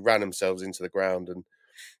 They ran themselves into the ground, and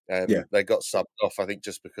they got subbed off. I think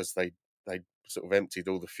just because they sort of emptied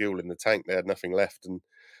all the fuel in the tank, they had nothing left,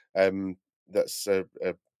 and that's a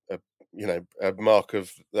mark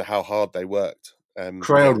of how hard they worked.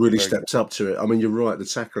 Crowd really stepped up to it. I mean, you're right. The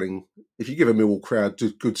tackling. If you give a Millwall crowd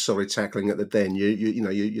good, solid tackling at the Den,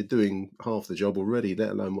 you're doing half the job already. Let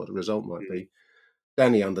alone what the result might be.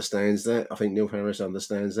 Danny understands that. I think Neil Harris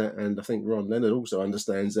understands that, and I think Ron Leonard also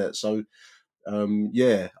understands that. So, I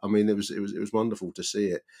mean, it was wonderful to see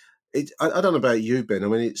it. I don't know about you, Ben. I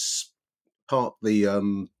mean, it's part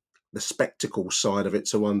the spectacle side of it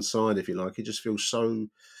to one side, if you like. It just feels so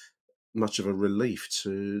much of a relief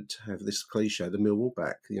to have this cliche, the Millwall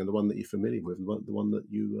back. The one that you're familiar with, the one that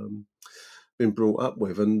you been brought up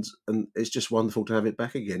with, and it's just wonderful to have it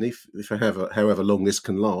back again. If however long this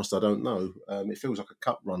can last, I don't know. It feels like a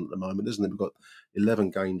cup run at the moment, doesn't it? We've got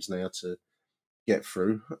 11 games now to get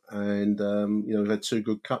through, and we've had 2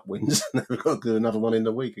 good cup wins, and we've got to do another one in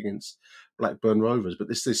the week against Blackburn Rovers. But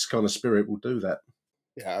this kind of spirit will do that.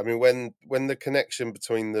 Yeah, I mean, when the connection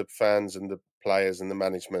between the fans and the players and the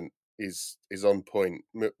management is on point,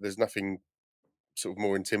 there's nothing sort of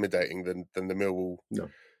more intimidating than the Millwall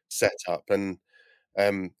setup, and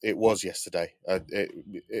it was yesterday.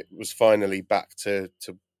 It was finally back to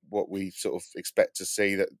what we sort of expect to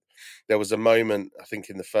see. That there was a moment, I think,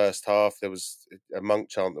 in the first half, there was a Monk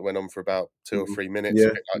chant that went on for about 2 or 3 minutes, a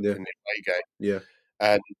bit like the away game, yeah,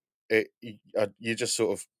 and you just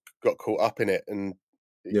sort of got caught up in it. And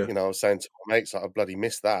I was saying to my mates, like, I bloody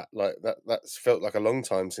missed that. Like that's felt like a long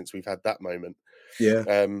time since we've had that moment. Yeah,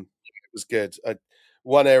 it was good.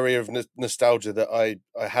 One area of nostalgia that I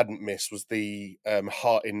hadn't missed was the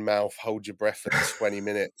heart in mouth, hold your breath for 20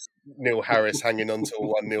 minutes. Neil Harris hanging on to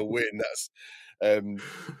a 1-0 win. That's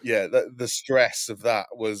the stress of that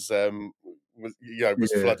was flooding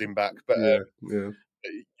back. But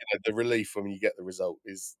the relief when you get the result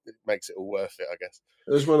it makes it all worth it, I guess.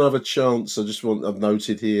 There's one other chance I've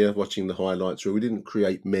noted here, watching the highlights where we didn't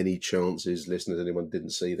create many chances. Listeners, anyone didn't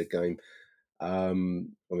see the game. I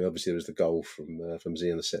mean, obviously there was the goal from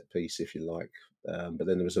Z on the set piece, if you like. But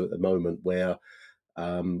then there was a moment where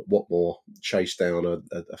Watmore chased down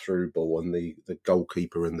a through ball, and the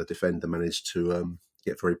goalkeeper and the defender managed to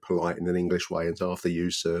get very polite in an English way and say, "After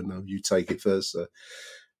you, sir. No, you take it first, sir."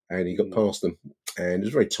 And he got past them, and it was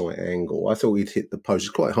a very tight angle. I thought he'd hit the post.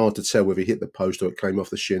 It's quite hard to tell whether he hit the post or it came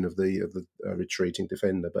off the shin of the retreating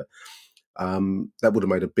defender, but that would have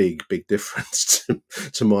made a big difference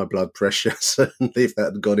to my blood pressure, certainly, if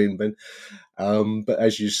that had gone in, Ben. But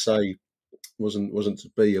as you say, wasn't to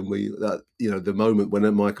be. And the moment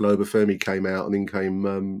when Michael Obafemi came out and then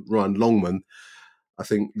came Ryan Longman, I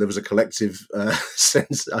think there was a collective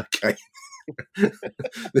sense. Okay,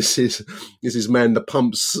 this is man the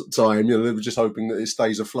pumps time. They were just hoping that it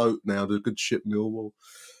stays afloat now. The good ship Millwall.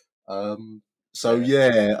 I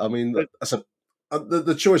mean,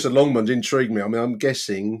 the choice of Longman's intrigued me. I mean, I'm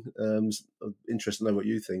guessing. I'm interested to know what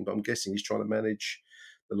you think, but I'm guessing he's trying to manage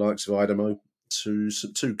the likes of Idemo to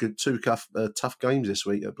two tough games this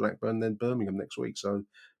week at Blackburn, then Birmingham next week. So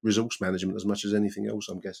resource management as much as anything else,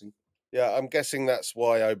 I'm guessing. Yeah, I'm guessing that's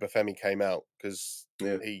why Obafemi came out, because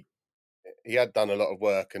he had done a lot of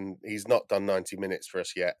work and he's not done 90 minutes for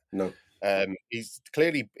us yet. No. He's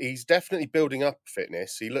definitely building up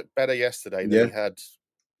fitness. He looked better yesterday than he had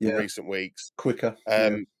in recent weeks. Quicker.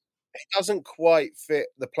 He doesn't quite fit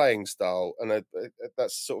the playing style, and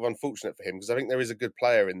that's sort of unfortunate for him, because I think there is a good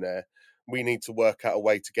player in there. We need to work out a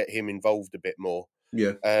way to get him involved a bit more.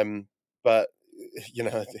 Yeah. But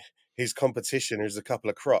his competition is a couple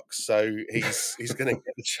of crocs, so he's going to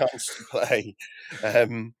get the chance to play.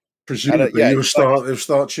 Presumably, he'll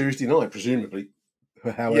start Tuesday night. Presumably,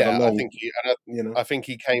 however long. I think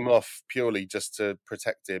he came off purely just to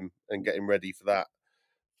protect him and get him ready for that.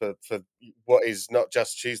 For what is not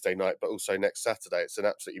just Tuesday night, but also next Saturday. It's an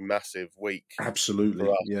absolutely massive week. Absolutely,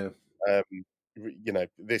 for us.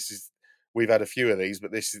 We've had a few of these,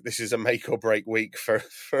 but this is a make or break week for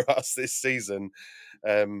us this season.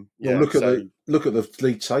 Look at the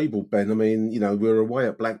league table, Ben. I mean, we're away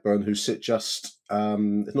at Blackburn, who sit just.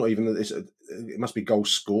 It's not even. It must be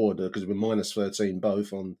goals scored, because we're minus 13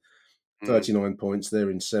 both on 39 points. They're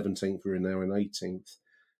in 17th. We're now in 18th.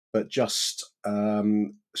 But just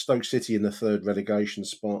Stoke City in the third relegation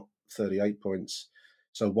spot, 38 points.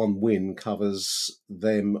 So one win covers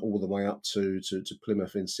them all the way up to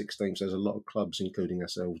Plymouth in 16th. So there's a lot of clubs, including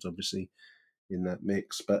ourselves, obviously, in that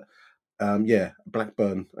mix. But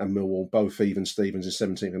Blackburn and Millwall, both even Stevens in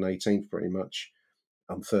 17th and 18th pretty much,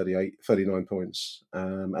 39 points.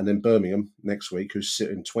 And then Birmingham next week, who's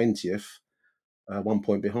sitting 20th, 1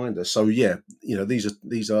 point behind us. So,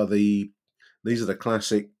 these are the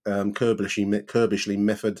classic Kirbishley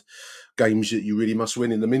method games that you really must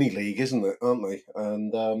win in the mini league, isn't it? Aren't they?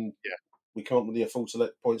 And we can't really afford to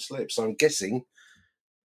let points slip. So I'm guessing,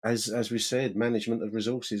 as we said, management of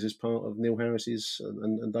resources is part of Neil Harris's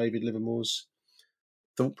and David Livermore's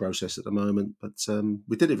thought process at the moment. But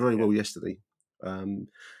we did it very well yesterday.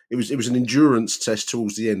 It was an endurance test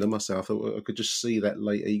towards the end. I must say, I thought I could just see that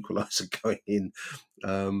late equaliser going in.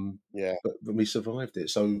 But we survived it.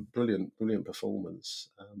 So brilliant performance.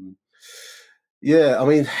 I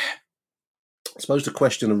mean, I suppose the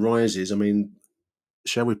question arises. I mean,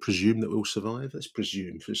 shall we presume that we'll survive? Let's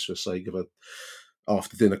presume, just for the sake of a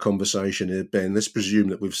after dinner conversation here, Ben. Let's presume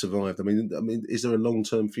that we've survived. I mean, is there a long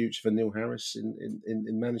term future for Neil Harris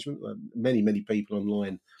in management? Many people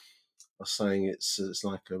online are saying it's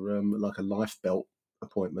like a life belt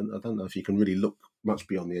appointment. I don't know if you can really look much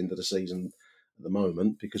beyond the end of the season at the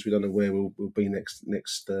moment because we don't know where we'll be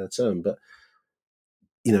next term. But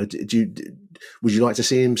would you like to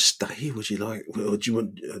see him stay? Would you like? Or do you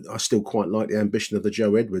want? I still quite like the ambition of the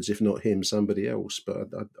Joe Edwards, if not him, somebody else. But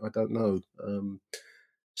I don't know.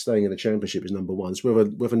 Staying in the Championship is number one. So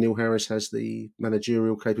whether Neil Harris has the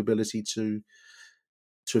managerial capability to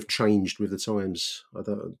have changed with the times,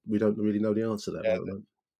 we don't really know the answer to that one at the moment.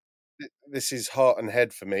 This is heart and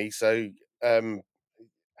head for me. So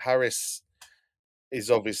Harris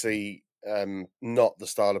is obviously not the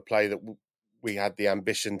style of play that we had the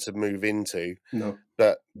ambition to move into. No,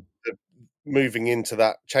 but moving into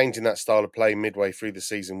that, changing that style of play midway through the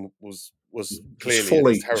season was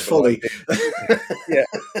clearly a terrible idea.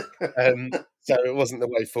 So it wasn't the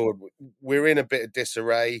way forward. We're in a bit of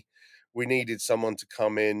disarray. We needed someone to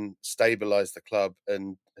come in, stabilise the club,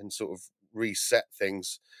 and sort of reset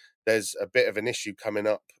things. There's a bit of an issue coming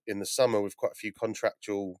up in the summer with quite a few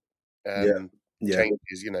contractual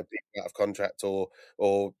changes. People out of contract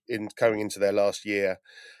or in going into their last year,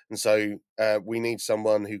 and so we need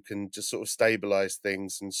someone who can just sort of stabilise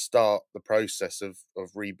things and start the process of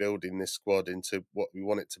rebuilding this squad into what we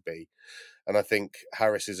want it to be. And I think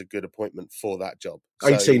Harris is a good appointment for that job.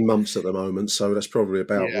 18 months at the moment, so that's probably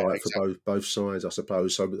about right exactly. for both sides, I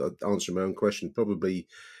suppose. So answering my own question, probably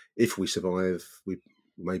if we survive,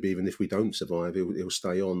 maybe even if we don't survive, he'll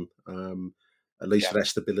stay on, at least for that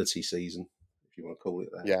stability season, if you want to call it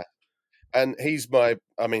that. Yeah, and he's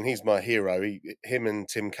my hero. Him and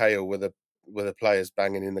Tim Cahill were the players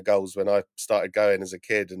banging in the goals when I started going as a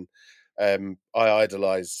kid, and I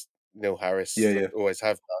idolise Neil Harris. Always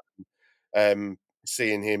have done.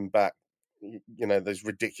 Seeing him back, those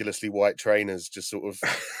ridiculously white trainers just sort of,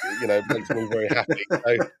 makes me very happy.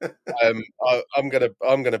 So I'm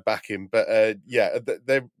gonna back him. But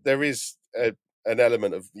there is an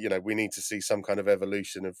element of we need to see some kind of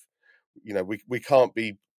evolution of we can't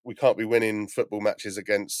be winning football matches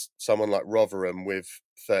against someone like Rotherham with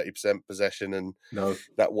 30% possession and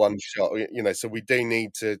that one shot. So we do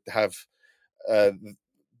need to have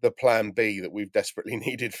the plan B that we've desperately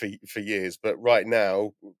needed for years. But right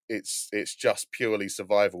now, it's just purely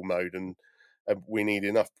survival mode, and we need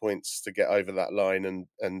enough points to get over that line,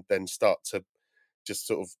 and then start to just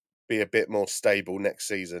sort of be a bit more stable next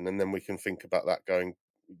season, and then we can think about that going,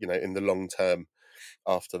 in the long term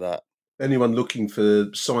after that. Anyone looking for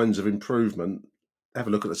signs of improvement, have a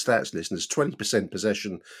look at the stats, listeners. 20%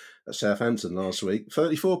 possession at Southampton last week,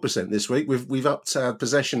 34% this week. We've upped our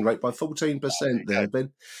possession rate by 14% there,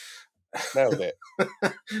 Ben. Nailed it.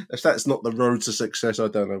 If that's not the road to success, I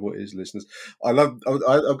don't know what is, listeners. I've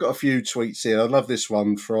got a few tweets here. I love this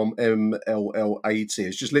one from MLL80.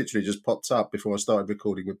 It's just literally just popped up before I started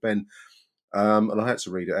recording with Ben. And I had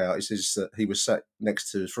to read it out. It says that he was sat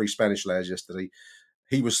next to three Spanish lads yesterday.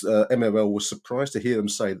 He was MLL was surprised to hear them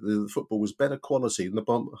say that the football was better quality than the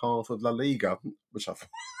bottom half of La Liga, which I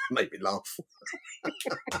made me laugh.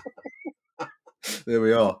 There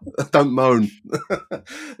we are. Don't moan.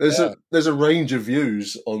 There's a range of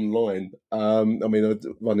views online. I mean,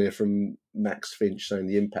 one here from Max Finch saying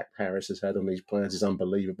the impact Harris has had on these players is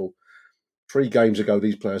unbelievable. 3 games ago,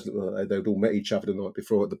 these players they'd all met each other the night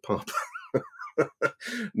before at the pub.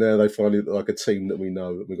 Now they finally look like a team that we know,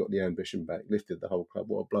 and we got the ambition back, lifted the whole club.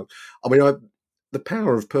 What a bloke! I mean, the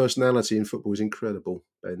power of personality in football is incredible,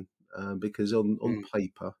 Ben. Because on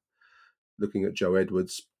paper, looking at Joe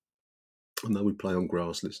Edwards, I know we play on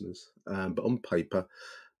grass, listeners, but on paper,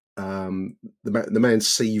 the man's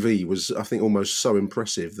CV was, I think, almost so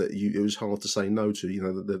impressive that it was hard to say no to.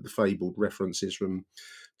 The fabled references from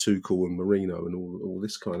Tuchel and Mourinho and all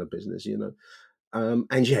this kind of business.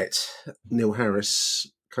 And yet, Neil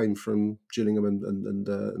Harris came from Gillingham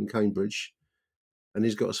and Cambridge, and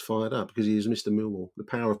he's got us fired up because he is Mr. Millwall. The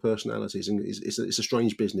power of personalities, and it's a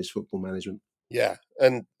strange business, football management. Yeah,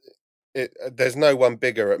 and there's no one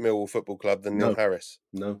bigger at Millwall Football Club than Neil Harris.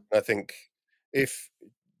 No, I think if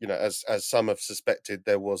as some have suspected,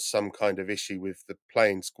 there was some kind of issue with the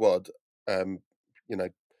playing squad,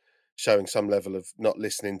 showing some level of not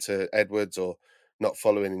listening to Edwards or not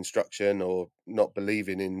following instruction or not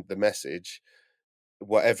believing in the message.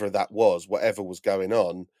 whatever that was, whatever was going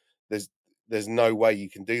on, there's no way you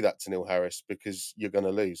can do that to Neil Harris, because you're going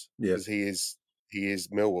to lose, because he is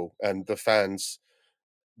Millwall, and the fans,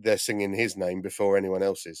 they're singing his name before anyone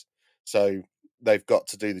else's. So they've got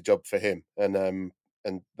to do the job for him, and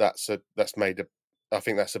that's made I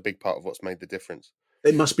think that's a big part of what's made the difference.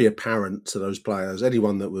 It must be apparent to those players,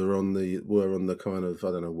 anyone that were on the kind of,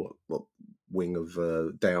 I don't know what wing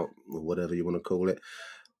of doubt or whatever you want to call it.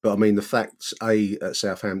 But I mean, the facts, at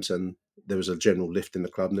Southampton, there was a general lift in the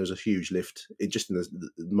club, and there was a huge lift. It just, in the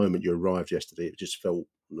moment you arrived yesterday, it just felt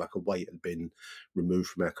like a weight had been removed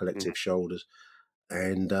from our collective shoulders.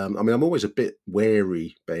 And I mean, I'm always a bit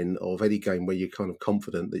wary, Ben, of any game where you're kind of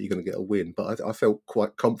confident that you're going to get a win. But I felt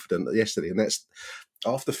quite confident yesterday, and that's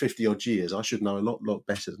after 50 odd years. I should know a lot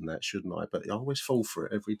better than that, shouldn't I? But I always fall for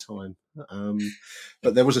it every time.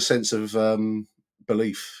 But there was a sense of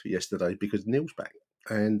belief yesterday because Neil's back,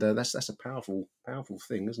 and that's a powerful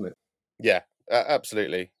thing, isn't it? Yeah,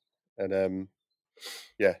 absolutely. And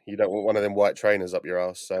yeah, you don't want one of them white trainers up your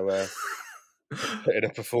arse. So put in a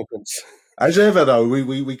performance. As ever, though,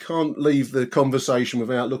 we can't leave the conversation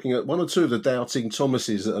without looking at one or two of the doubting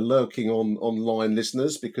Thomases that are lurking online,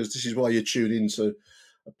 listeners, because this is why you tune into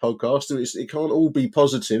a podcast. It can't all be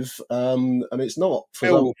positive, and it's not. For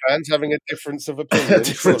Millwall fans having a difference of opinion.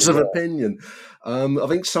 Opinion. I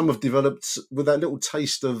think some have developed with that little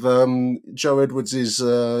taste of Joe Edwards's,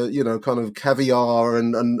 kind of caviar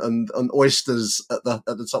and oysters at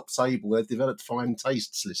the top table. They've developed fine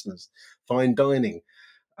tastes, listeners, fine dining.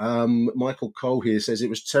 Michael Cole here says it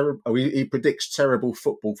was terrible. He predicts terrible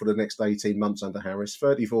football for the next 18 months under Harris.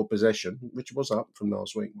 34 possession, which was up from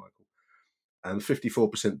last week, Michael, and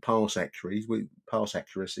 54% pass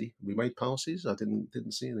accuracy. We made passes. I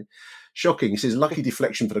didn't see any. Shocking. He says lucky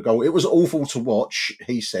deflection for the goal. It was awful to watch,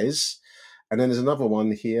 he says. And then there's another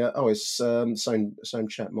one here. Oh, it's same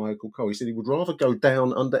chap, Michael Cole. He said he would rather go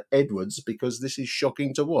down under Edwards because this is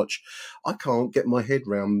shocking to watch. I can't get my head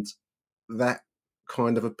round that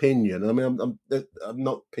kind of opinion. I mean, I'm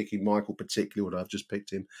not picking Michael particularly, I've just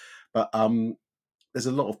picked him, but there's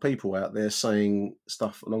a lot of people out there saying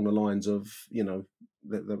stuff along the lines of,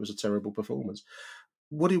 that was a terrible performance.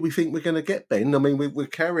 What do we think we're going to get, Ben? I mean, we're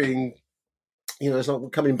carrying, it's like we're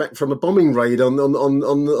coming back from a bombing raid on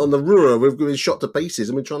the Ruhr. We've been shot to pieces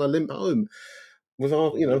and we're trying to limp home with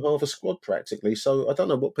our, half a squad practically. So I don't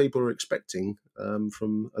know what people are expecting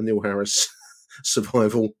from a Neil Harris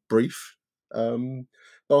survival brief.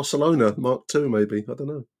 Barcelona Mark II, maybe. I don't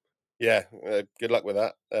know. Yeah, good luck with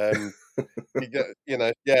that.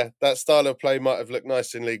 That style of play might have looked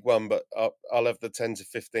nice in League One, but I'll have the 10 to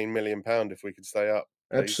 15 million pound if we could stay up.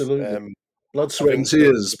 Please. Absolutely. Blood, sweat and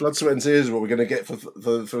tears. Blood, sweat and tears is what we're going to get for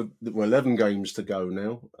 11 games to go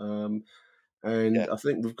now. I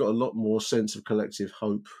think we've got a lot more sense of collective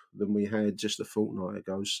hope than we had just a fortnight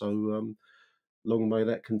ago. So long may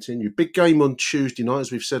that continue. Big game on Tuesday night,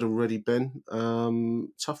 as we've said already, Ben.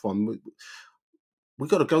 Tough one. We've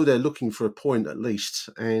got to go there looking for a point at least,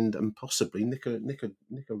 and possibly nick a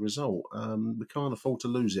result. We can't afford to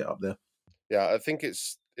lose it up there. Yeah, I think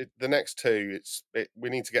the next two. We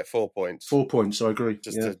need to get 4 points. 4 points, I agree.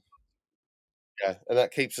 And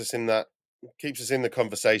that keeps us in the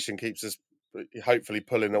conversation. Keeps us hopefully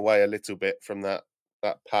pulling away a little bit from that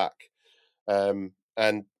pack. And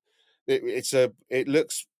it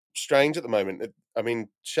looks strange at the moment. I mean,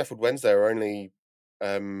 Sheffield Wednesday are only,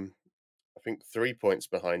 I think, 3 points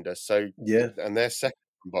behind us. So and they're second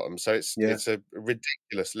from bottom. So it's a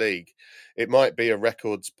ridiculous league. It might be a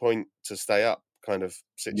records point to stay up kind of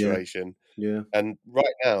situation. Yeah. And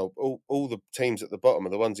right now, all the teams at the bottom are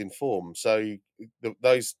the ones in form. So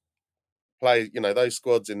those play, those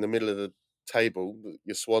squads in the middle of the table,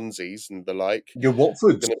 your Swanseas and the like. Your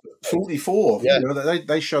Watford, 44. Yeah.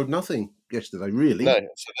 They showed nothing yesterday, really. No,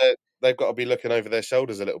 so they've got to be looking over their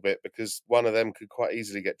shoulders a little bit because one of them could quite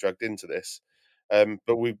easily get drugged into this.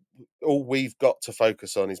 But we've got to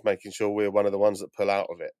focus on is making sure we're one of the ones that pull out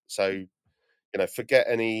of it. So, forget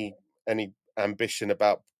any ambition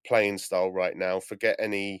about playing style right now. Forget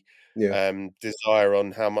any desire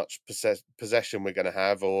on how much possession we're going to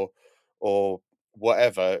have or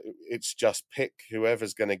whatever. It's just pick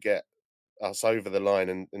whoever's going to get us over the line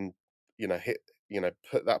and hit,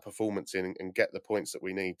 put that performance in and get the points that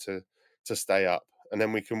we need to stay up. And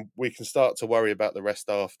then we can start to worry about the rest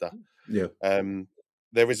after. Yeah.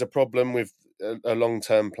 There is a problem with a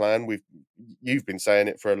long-term plan. You've been saying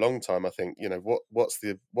it for a long time. I think, what's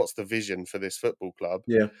the vision for this football club?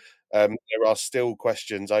 Yeah. There are still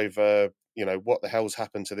questions over, what the hell's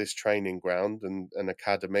happened to this training ground and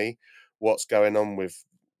academy. What's going on with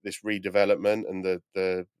this redevelopment and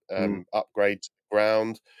the upgrade to the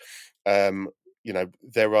ground.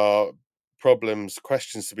 There are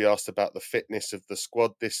questions to be asked about the fitness of the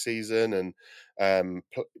squad this season, and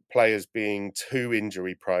players being too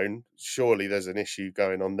injury prone. Surely there's an issue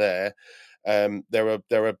going on there. There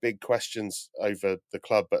are big questions over the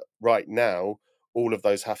club, but right now all of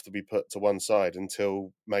those have to be put to one side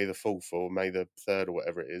until May the 4th or May the 3rd or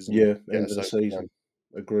whatever it is. Yeah, end of the season.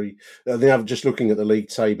 Agree. Just looking at the league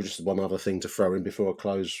table, just one other thing to throw in before I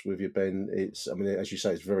close with you, Ben. As you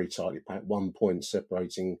say, it's very tightly packed. 1 point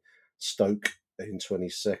separating Stoke in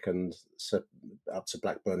 22nd, up to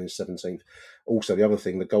Blackburn in 17th. Also, the other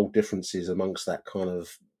thing, the goal differences amongst that kind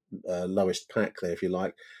of lowest pack there, if you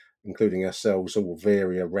like, including ourselves, all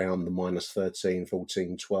vary around the -13,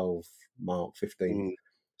 14, 12 mark, 15.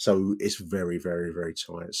 So it's very, very, very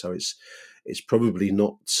tight. So it's probably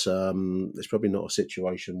not a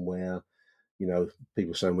situation where,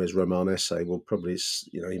 people saying where's Romain Esse? Well, probably it's,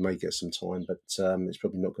 he may get some time, but it's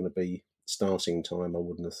probably not going to be starting time, I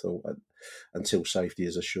wouldn't have thought, until safety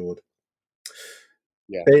is assured.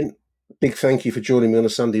 Yeah. Ben, big thank you for joining me on a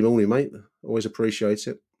Sunday morning, mate. Always appreciate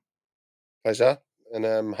it. Pleasure.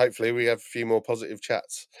 And hopefully we have a few more positive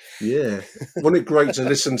chats. Yeah. Wasn't it great to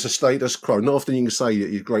listen to Status Quo? Not often you can say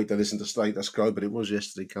that you're great to listen to Status Quo, but it was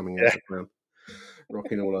yesterday coming out of the ground,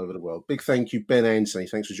 rocking all over the world. Big thank you, Ben Anthony.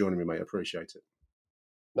 Thanks for joining me, mate. I appreciate it.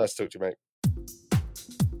 Nice to talk to you, mate.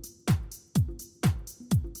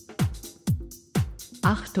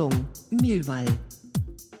 Achtung, Millwall.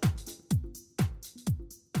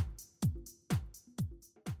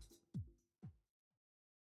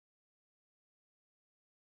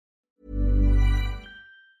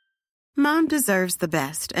 Mom deserves the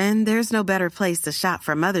best, and there's no better place to shop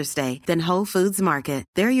for Mother's Day than Whole Foods Market.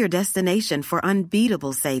 They're your destination for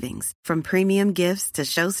unbeatable savings, from premium gifts to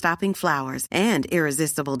show-stopping flowers and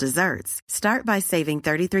irresistible desserts. Start by saving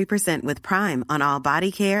 33% with Prime on all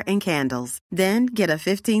body care and candles. Then get a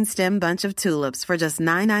 15-stem bunch of tulips for just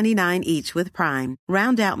 $9.99 each with Prime.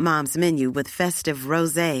 Round out Mom's menu with festive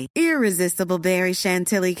rosé, irresistible berry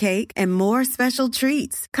chantilly cake, and more special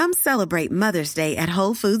treats. Come celebrate Mother's Day at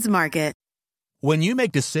Whole Foods Market. When you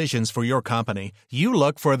make decisions for your company, you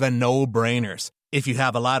look for the no-brainers. If you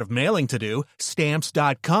have a lot of mailing to do,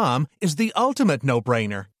 Stamps.com is the ultimate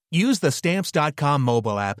no-brainer. Use the Stamps.com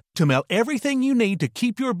mobile app to mail everything you need to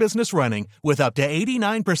keep your business running with up to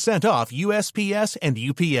 89% off USPS and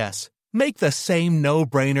UPS. Make the same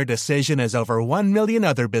no-brainer decision as over 1 million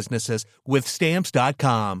other businesses with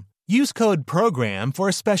Stamps.com. Use code PROGRAM for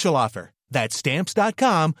a special offer. That's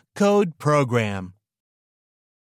Stamps.com, code PROGRAM.